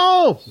down.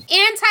 Oh!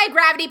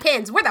 Anti-gravity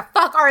pins. Where the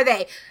fuck are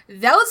they?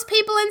 Those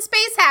people in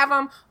space have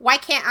them. Why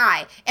can't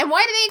I? And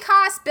why do they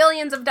cost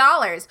billions of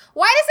dollars?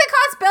 Why does it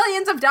cost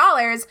billions of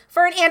dollars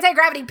for an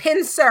anti-gravity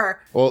pin, sir?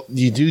 Well,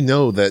 you do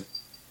know that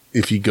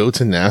if you go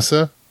to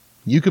NASA,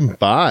 you can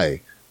buy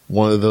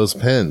one of those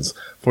pens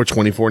for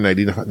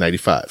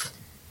 $24.95.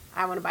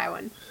 I want to buy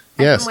one.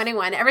 Yes. I've been wanting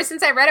one ever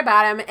since I read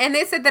about them. And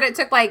they said that it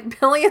took like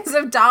billions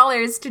of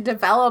dollars to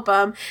develop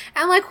them.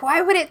 I'm like,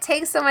 why would it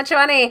take so much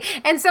money?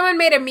 And someone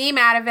made a meme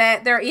out of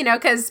it. They're,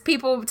 because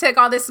people took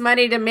all this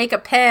money to make a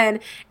pen.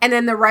 And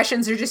then the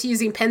Russians are just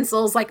using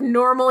pencils like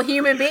normal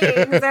human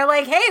beings. They're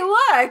like, hey,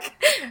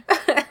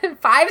 look,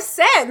 5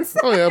 cents.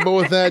 Oh, yeah. But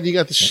with that, you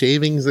got the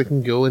shavings that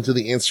can go into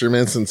the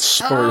instruments and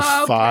spur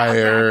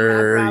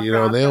fire. They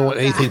don't want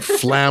anything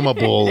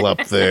flammable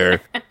up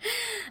there.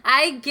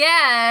 I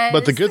guess.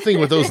 But the good thing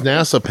with those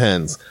NASA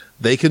pens,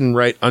 they can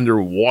write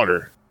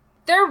underwater.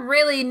 They're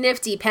really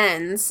nifty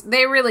pens.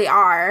 They really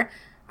are.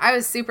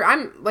 I'm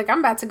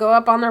about to go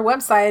up on their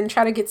website and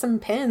try to get some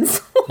pens.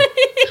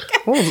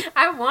 Well,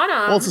 I want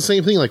them. well, it's the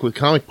same thing. Like with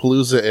Comic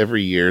Palooza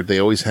every year, they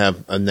always have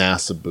a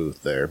NASA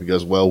booth there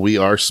because, well, we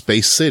are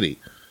Space City.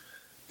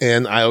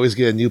 And I always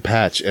get a new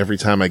patch every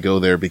time I go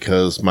there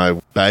because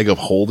my bag of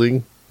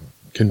holding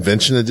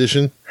convention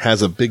edition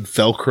has a big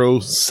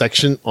Velcro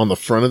section on the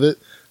front of it.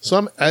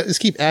 So I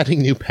just keep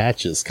adding new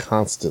patches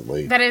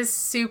constantly. That is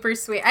super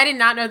sweet. I did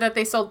not know that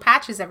they sold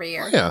patches every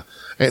year. Yeah.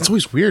 And it's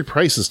always weird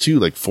prices too,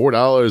 like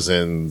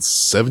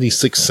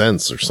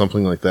 $4.76 or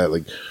something like that.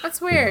 Like, that's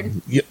weird.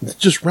 Yeah,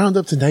 just round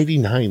up to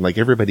 99 like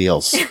everybody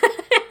else.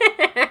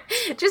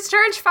 Just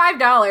charge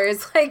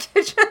 $5. Like,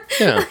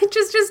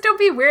 just don't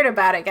be weird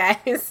about it,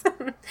 guys.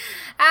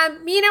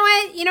 You know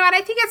what?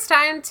 I think it's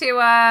time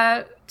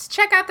to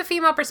check out the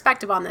female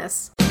perspective on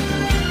this.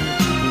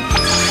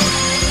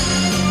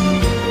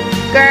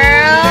 Girl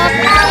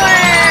power!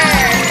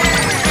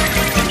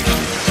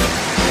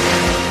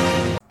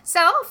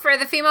 So, for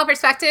the female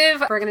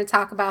perspective, we're going to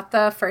talk about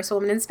the first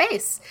woman in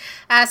space.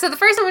 So, the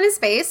first woman in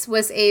space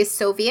was a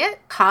Soviet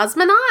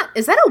cosmonaut.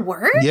 Is that a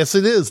word? Yes,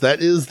 it is.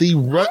 That is the...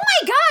 Oh my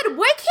God!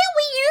 Why can't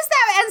we use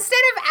that instead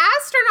of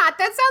astronaut?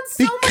 That sounds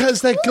so much Because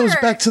that cooler. goes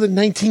back to the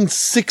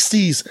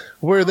 1960s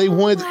where they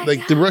wanted...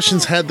 Like, the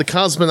Russians had the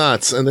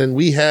cosmonauts, and then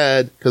we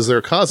had... Because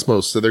they're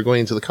cosmos, so they're going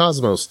into the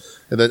cosmos.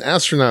 And then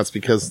astronauts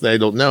because they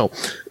don't know.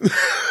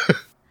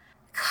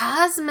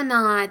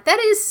 Cosmonaut. That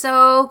is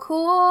so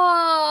cool.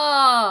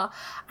 I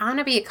want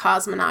to be a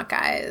cosmonaut,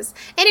 guys.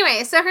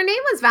 Anyway, so her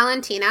name was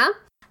Valentina.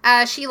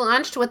 She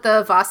launched with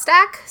the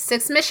Vostok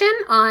 6 mission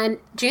on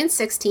June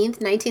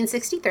 16th,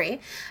 1963.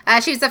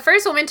 She was the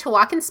first woman to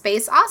walk in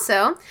space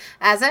also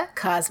as a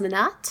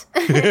cosmonaut.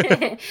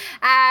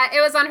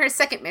 It was on her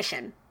second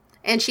mission.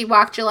 And she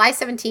walked July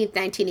 17th,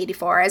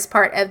 1984 as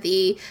part of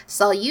the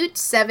Salyut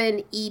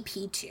 7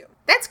 EP2.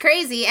 That's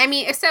crazy. I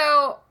mean,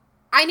 so...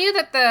 I knew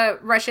that the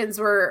Russians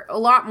were a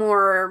lot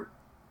more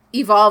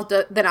evolved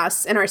than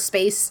us in our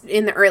space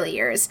in the early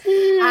years.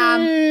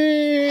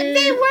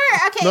 They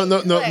were. Okay. No.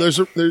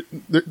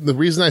 The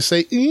reason I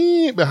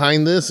say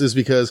behind this is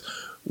because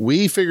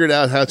we figured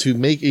out how to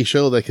make a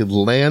show that could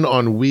land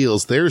on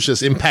wheels. Theirs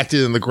just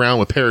impacted in the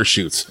ground with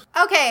parachutes.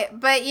 Okay,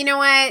 but you know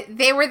what?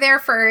 They were there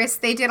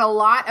first. They did a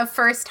lot of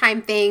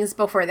first-time things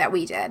before that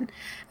we did.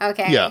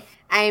 Okay? Yeah.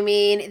 I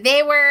mean,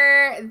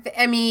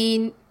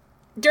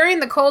 during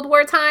the Cold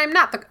War time,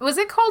 was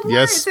it Cold War?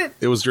 Yes,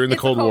 it was during the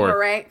Cold War,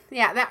 right?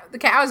 Yeah,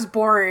 I was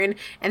born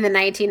in the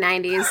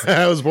 1990s.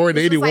 I was born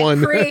in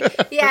 81.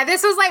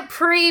 This was like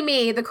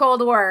pre-me, the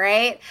Cold War,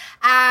 right?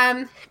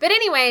 But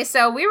anyway,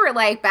 so we were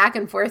like back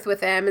and forth with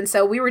him, and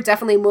so we were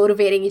definitely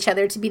motivating each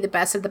other to be the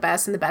best of the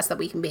best and the best that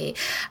we can be.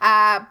 But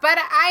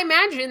I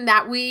imagine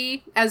that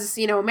we, as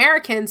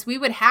Americans, we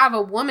would have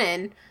a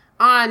woman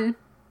on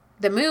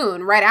the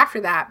moon right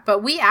after that,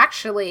 but we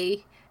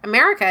actually...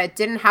 America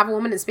didn't have a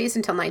woman in space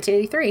until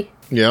 1983.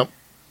 Yep.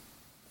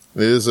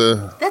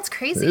 That's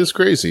crazy. It is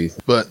crazy.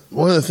 But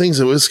one of the things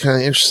that was kind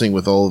of interesting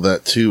with all of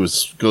that, too,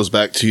 goes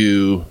back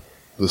to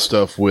the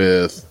stuff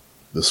with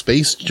the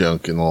space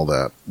junk and all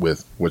that,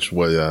 with what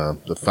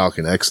the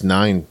Falcon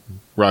X9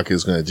 rocket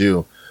is going to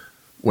do.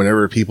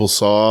 Whenever people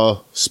saw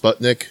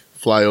Sputnik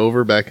fly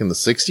over back in the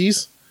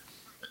 60s,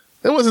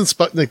 it wasn't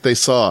Sputnik they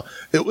saw.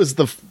 It was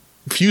the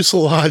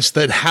fuselage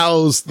that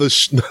housed the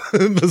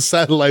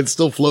satellite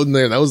still floating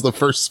there. That was the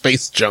first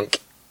space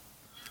junk.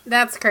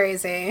 That's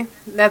crazy.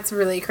 That's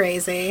really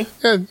crazy.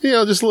 And,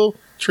 just a little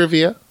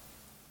trivia.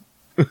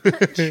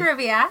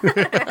 Trivia.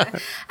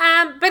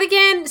 But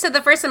again, so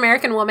the first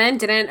American woman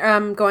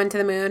didn't go into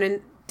the moon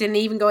and didn't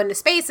even go into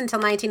space until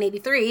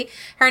 1983.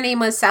 Her name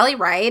was Sally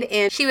Ride,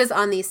 and she was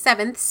on the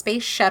 7th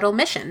Space Shuttle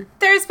mission.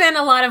 There's been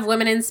a lot of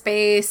women in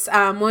space,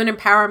 women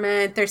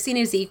empowerment. They're seen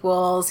as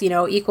equals,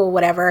 equal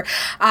whatever.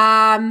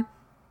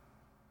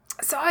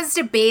 So I was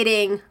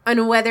debating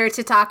on whether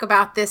to talk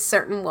about this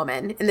certain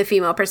woman in the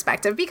female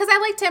perspective because I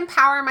like to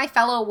empower my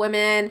fellow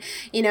women,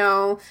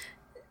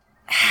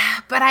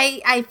 but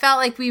I felt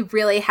like we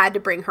really had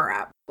to bring her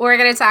up. We're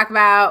going to talk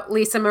about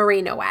Lisa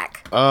Marie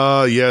Nowak.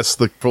 Yes,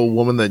 the full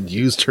woman that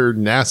used her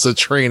NASA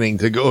training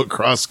to go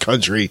across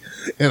country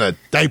in a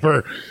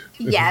diaper.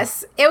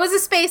 Yes, it was a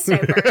space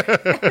diaper,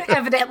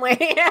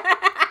 evidently.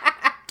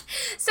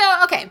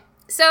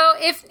 So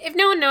if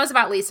no one knows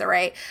about Lisa,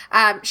 right,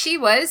 she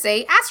was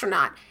a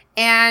astronaut,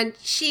 and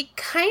she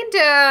kind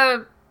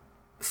of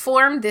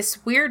formed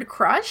this weird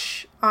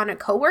crush on a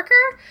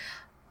coworker,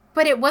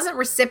 but it wasn't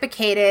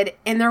reciprocated,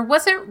 and there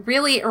wasn't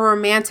really a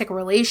romantic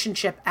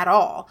relationship at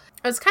all.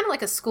 It was kind of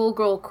like a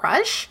schoolgirl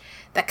crush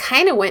that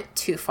kind of went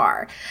too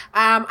far.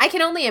 I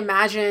can only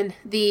imagine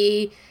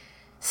the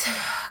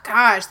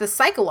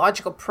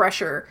psychological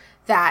pressure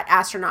that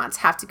astronauts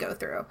have to go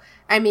through.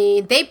 I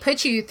mean, they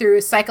put you through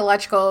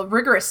psychological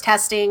rigorous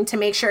testing to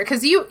make sure,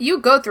 because you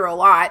go through a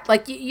lot.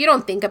 Like, you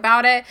don't think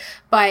about it,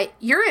 but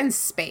you're in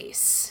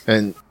space.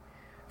 And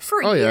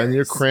for years. Yeah, and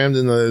you're crammed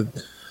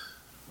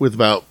with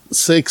about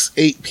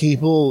 6-8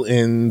 people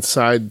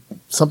inside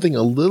something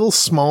a little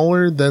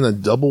smaller than a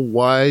double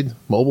wide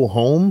mobile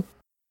home.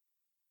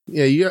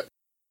 Yeah,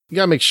 You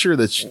gotta make sure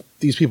that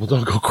these people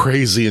don't go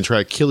crazy and try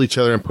to kill each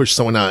other and push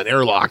someone out an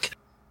airlock.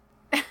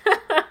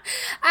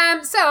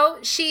 So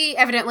she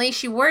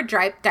wore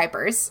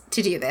diapers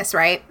to do this,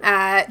 right?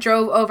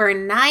 Drove over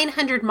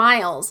 900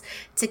 miles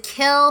to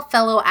kill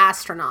fellow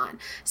astronaut.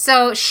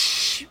 So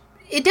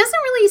it doesn't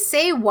really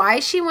say why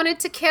she wanted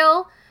to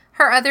kill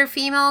her other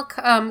female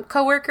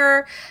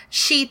coworker.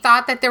 She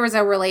thought that there was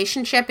a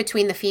relationship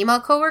between the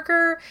female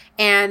coworker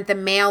and the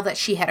male that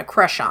she had a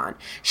crush on.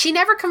 She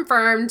never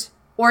confirmed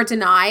or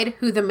denied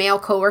who the male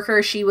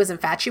coworker she was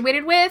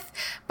infatuated with,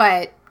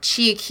 but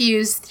she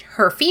accused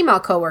her female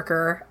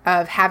coworker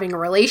of having a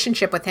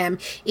relationship with him,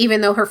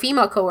 even though her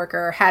female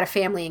coworker had a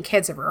family and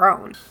kids of her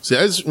own. See,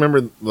 I just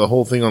remember the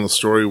whole thing on the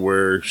story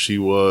where she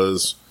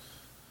was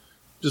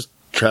just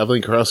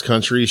traveling cross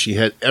country. She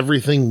had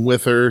everything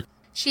with her.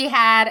 She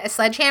had a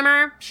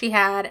sledgehammer, she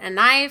had a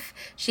knife,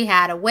 she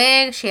had a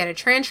wig, she had a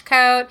trench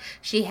coat,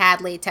 she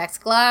had latex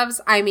gloves.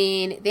 I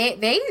mean,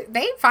 they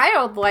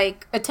filed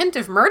like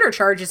attempted murder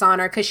charges on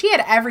her because she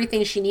had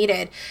everything she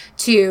needed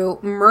to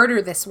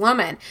murder this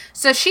woman.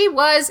 So she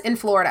was in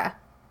Florida,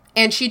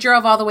 and she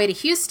drove all the way to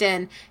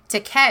Houston to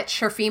catch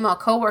her female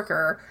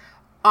coworker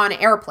on an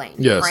airplane,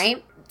 yes.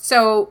 Right?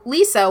 So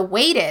Lisa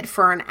waited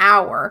for an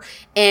hour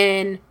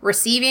in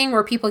receiving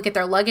where people get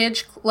their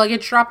luggage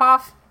drop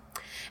off.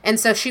 And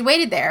so she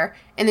waited there,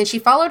 and then she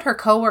followed her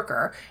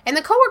coworker, and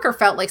the coworker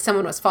felt like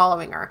someone was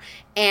following her.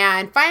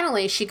 And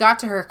finally, she got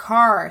to her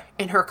car,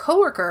 and her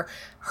coworker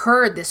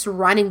heard this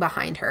running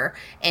behind her,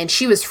 and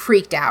she was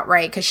freaked out,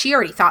 right? Because she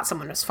already thought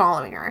someone was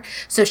following her.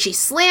 So she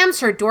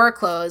slams her door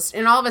closed,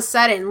 and all of a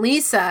sudden,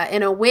 Lisa,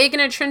 in a wig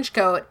and a trench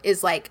coat,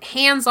 is like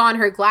hands on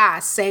her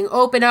glass, saying,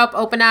 open up,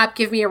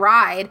 give me a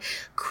ride,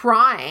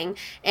 crying.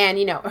 And,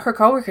 you know, her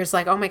coworker's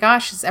like, oh my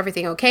gosh, is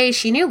everything okay?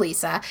 She knew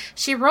Lisa.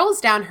 She rolls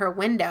down her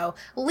window.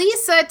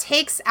 Lisa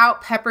takes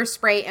out pepper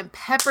spray and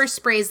pepper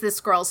sprays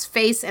this girl's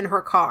face in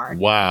her car.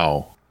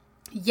 Wow.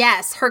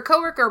 Yes, her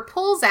coworker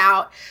pulls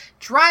out,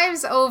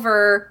 drives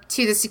over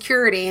to the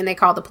security, and they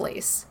call the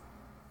police.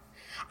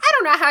 I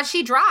don't know how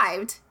she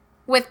drived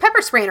with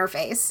pepper spray in her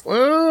face.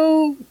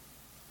 Well,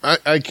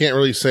 I can't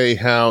really say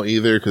how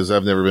either because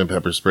I've never been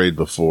pepper sprayed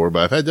before,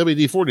 but I've had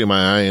WD-40 in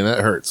my eye, and that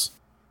hurts.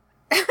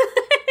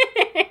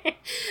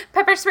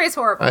 Pepper spray is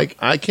horrible.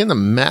 I can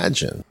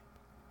imagine.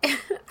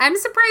 I'm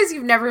surprised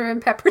you've never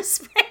been pepper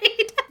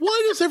sprayed.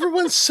 Why does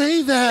everyone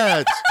say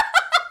that?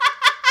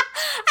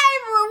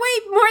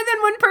 Wait, more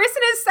than one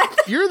person has said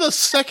that. You're the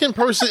second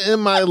person in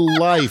my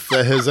life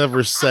that has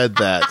ever said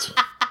that.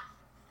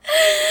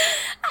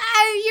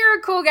 You're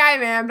a cool guy,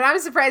 man, but I'm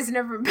surprised you've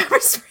never been pepper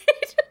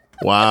sprayed.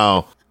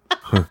 Wow.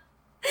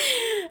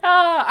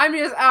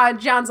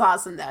 John's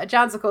awesome, though.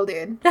 John's a cool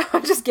dude.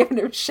 I'm just giving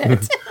him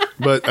shit.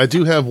 But I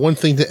do have one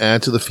thing to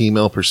add to the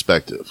female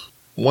perspective.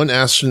 One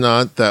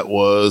astronaut that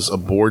was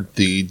aboard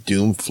the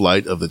doomed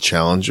flight of the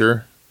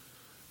Challenger,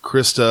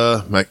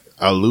 Krista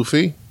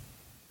McAuliffe.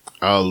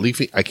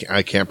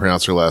 I can't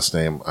pronounce her last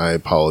name. I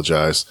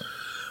apologize.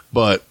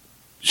 But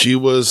she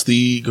was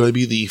going to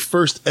be the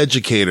first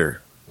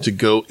educator to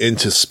go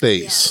into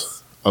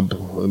space. Yes.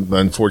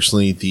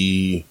 Unfortunately,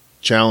 the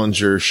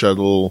Challenger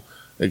shuttle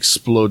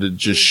exploded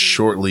just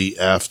shortly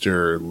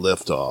after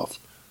liftoff.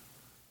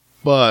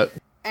 But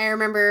I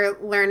remember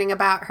learning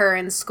about her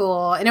in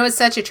school, and it was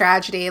such a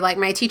tragedy. Like,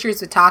 my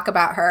teachers would talk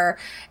about her,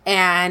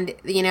 and,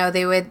 you know,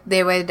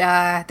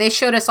 they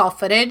showed us all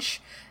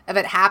footage of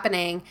it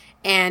happening.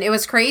 And it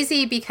was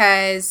crazy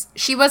because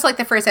she was like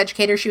the first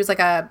educator. She was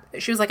like an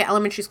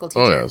elementary school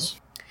teacher. Oh, yes.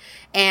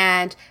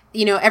 And,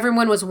 you know,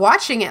 everyone was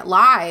watching it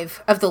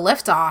live of the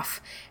liftoff.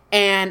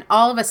 And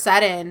all of a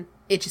sudden,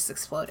 it just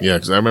exploded. Yeah,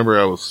 because I remember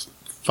I was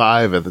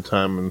 5 at the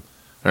time. And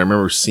I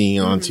remember seeing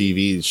on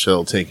TV the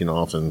shuttle taking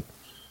off. And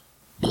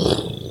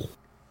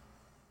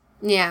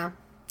yeah.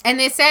 And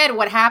they said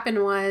what happened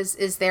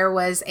is there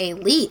was a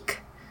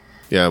leak.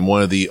 Yeah, in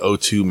one of the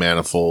O2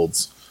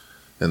 manifolds.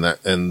 And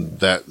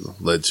that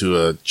led to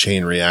a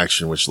chain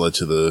reaction, which led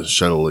to the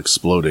shuttle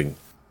exploding.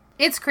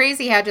 It's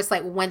crazy how just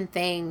like one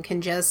thing can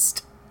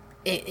just...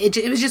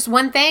 It was just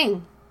one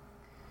thing.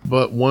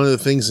 But one of the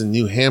things in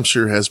New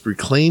Hampshire has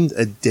proclaimed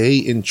a day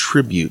in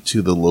tribute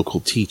to the local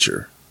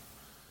teacher.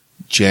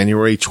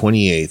 January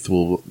 28th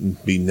will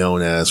be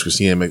known as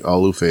Christina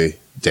McAuliffe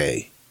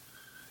Day,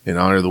 in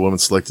honor of the woman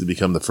selected to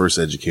become the first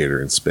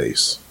educator in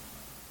space.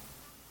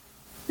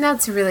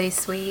 That's really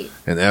sweet.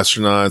 And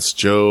astronauts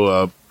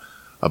Joe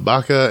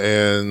Abaca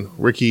and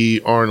Ricky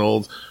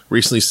Arnold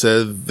recently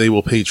said they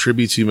will pay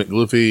tribute to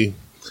McAuliffe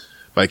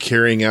by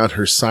carrying out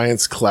her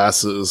science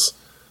classes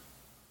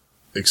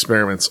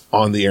experiments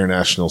on the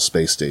International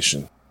Space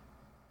Station.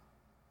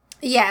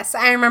 Yes,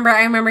 I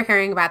remember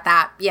hearing about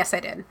that. Yes, I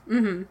did.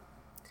 Mm-hmm.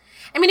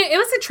 I mean, it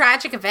was a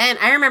tragic event.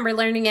 I remember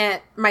learning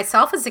it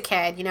myself as a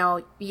kid, you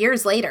know,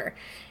 years later,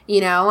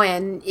 you know,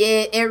 and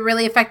it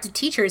really affected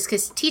teachers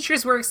because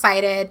teachers were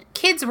excited,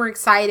 kids were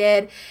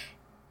excited.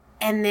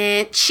 And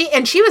then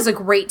she was a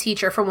great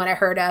teacher from what I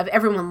heard of.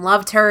 Everyone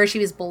loved her. She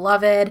was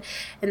beloved.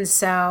 And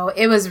so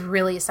it was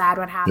really sad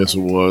what happened. Yes,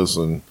 it was.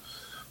 And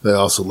that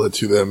also led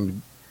to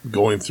them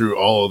going through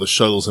all of the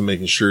shuttles and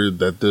making sure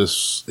that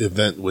this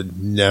event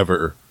would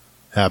never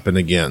happen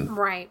again.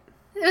 Right.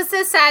 It was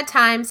a sad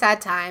time.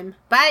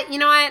 But you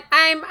know what?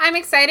 I'm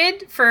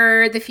excited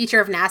for the future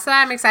of NASA.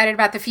 I'm excited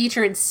about the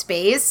future in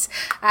space.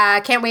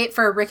 Can't wait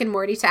for Rick and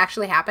Morty to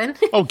actually happen.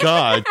 Oh,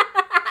 God.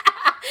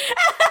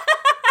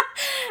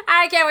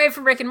 I can't wait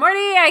for Rick and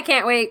Morty. I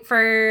can't wait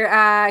for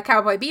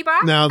Cowboy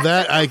Bebop. Now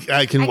that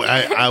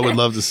I would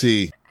love to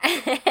see.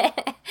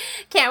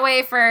 Can't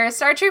wait for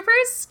Star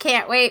Troopers.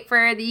 Can't wait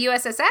for the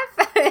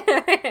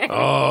USSF.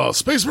 Oh,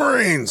 Space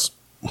Marines.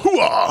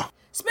 Hooah!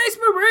 Space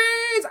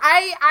Marines!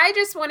 I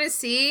just want to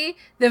see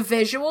the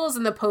visuals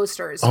and the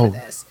posters for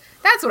this.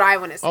 That's what I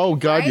want to see. Oh,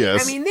 God, right?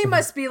 yes. I mean, they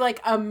must be like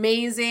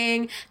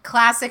amazing,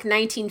 classic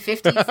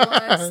 1950s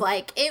looks.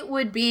 Like, it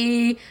would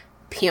be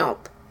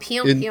pimp.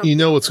 You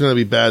know what's going to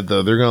be bad,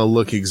 though? They're going to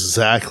look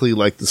exactly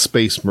like the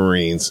Space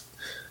Marines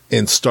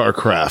in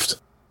StarCraft.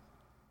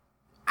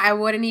 I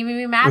wouldn't even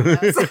be mad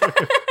at those.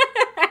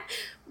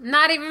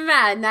 Not even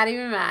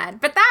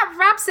mad. But that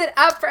wraps it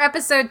up for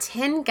episode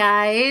 10,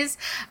 guys.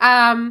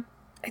 That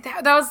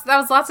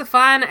was lots of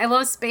fun. I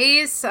love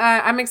space.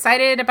 I'm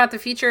excited about the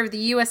future of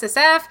the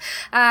USSF.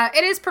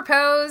 It is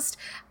proposed.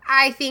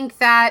 I think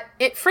that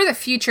for the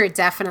future,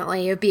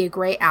 definitely, it would be a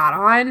great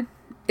add-on.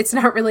 It's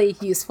not really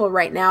useful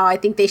right now. I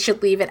think they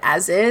should leave it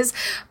as is.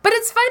 But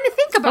it's fun to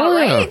think about,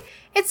 right?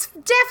 It's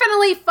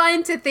definitely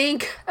fun to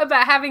think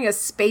about having a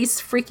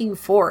space freaking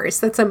force.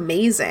 That's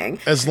amazing.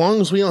 As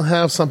long as we don't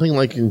have something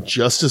like in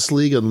Justice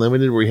League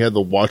Unlimited where you had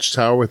the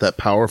Watchtower with that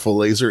powerful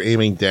laser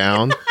aiming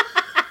down.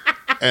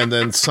 And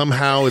then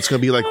somehow it's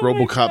going to be like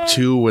RoboCop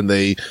 2 when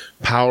they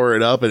power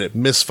it up and it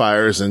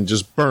misfires and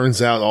just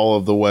burns out all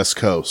of the West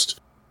Coast.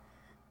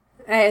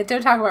 Don't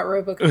talk about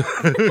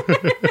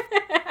RoboCop.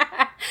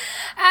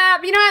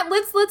 You know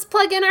what? Let's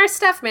plug in our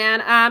stuff,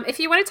 man. If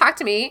you want to talk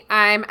to me,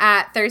 I'm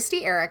at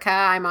Thirsty Erica.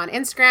 I'm on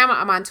Instagram.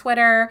 I'm on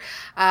Twitter.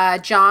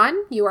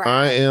 John, you are.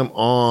 I am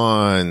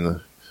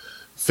on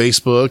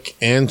Facebook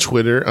and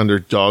Twitter under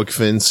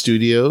Dogfin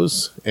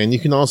Studios, and you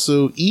can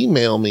also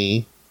email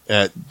me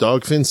at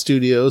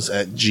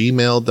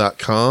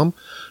dogfinstudios@gmail.com.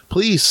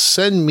 Please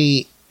send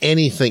me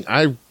anything.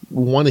 I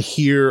want to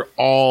hear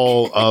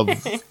all of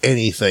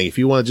anything. If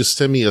you want to just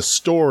send me a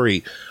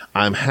story,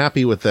 I'm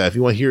happy with that. If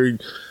you want to hear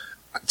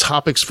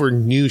topics for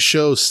new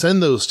shows,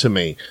 send those to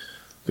me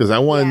because I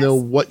want to know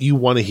what you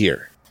want to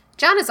hear.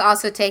 John is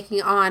also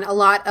taking on a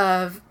lot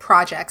of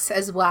projects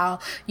as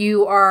well.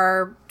 You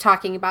are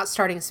talking about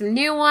starting some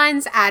new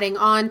ones, adding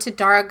on to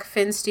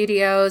Dogfin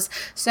Studios.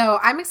 So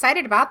I'm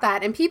excited about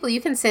that. And people,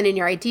 you can send in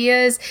your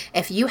ideas.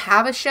 If you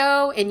have a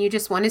show and you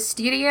just want a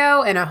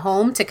studio and a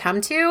home to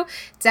come to,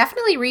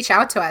 definitely reach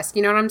out to us.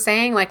 You know what I'm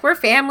saying? Like, we're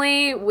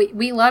family.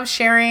 We love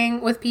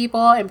sharing with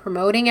people and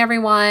promoting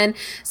everyone.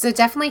 So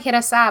definitely hit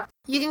us up.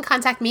 You can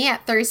contact me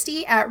at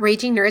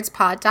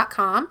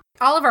thirsty@ragingnerdspod.com.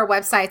 All of our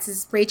websites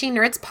is Raging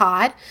Nerds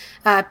Pod,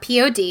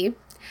 POD.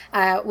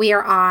 We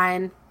are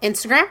on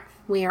Instagram.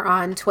 We are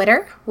on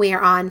Twitter. We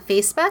are on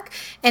Facebook.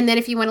 And then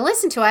if you want to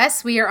listen to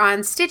us, we are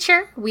on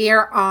Stitcher. We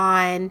are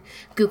on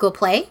Google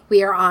Play.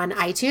 We are on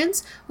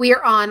iTunes. We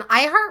are on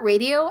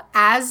iHeartRadio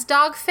as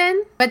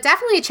Dogfin. But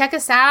definitely check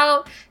us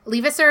out.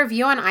 Leave us a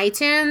review on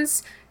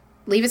iTunes.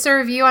 Leave us a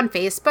review on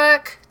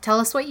Facebook. Tell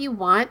us what you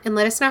want and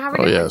let us know how we're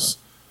doing. Oh, yes.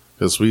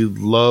 Because we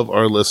love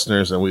our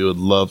listeners and we would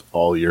love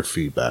all your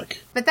feedback.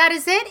 But that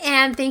is it.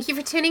 And thank you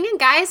for tuning in,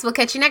 guys. We'll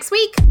catch you next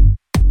week.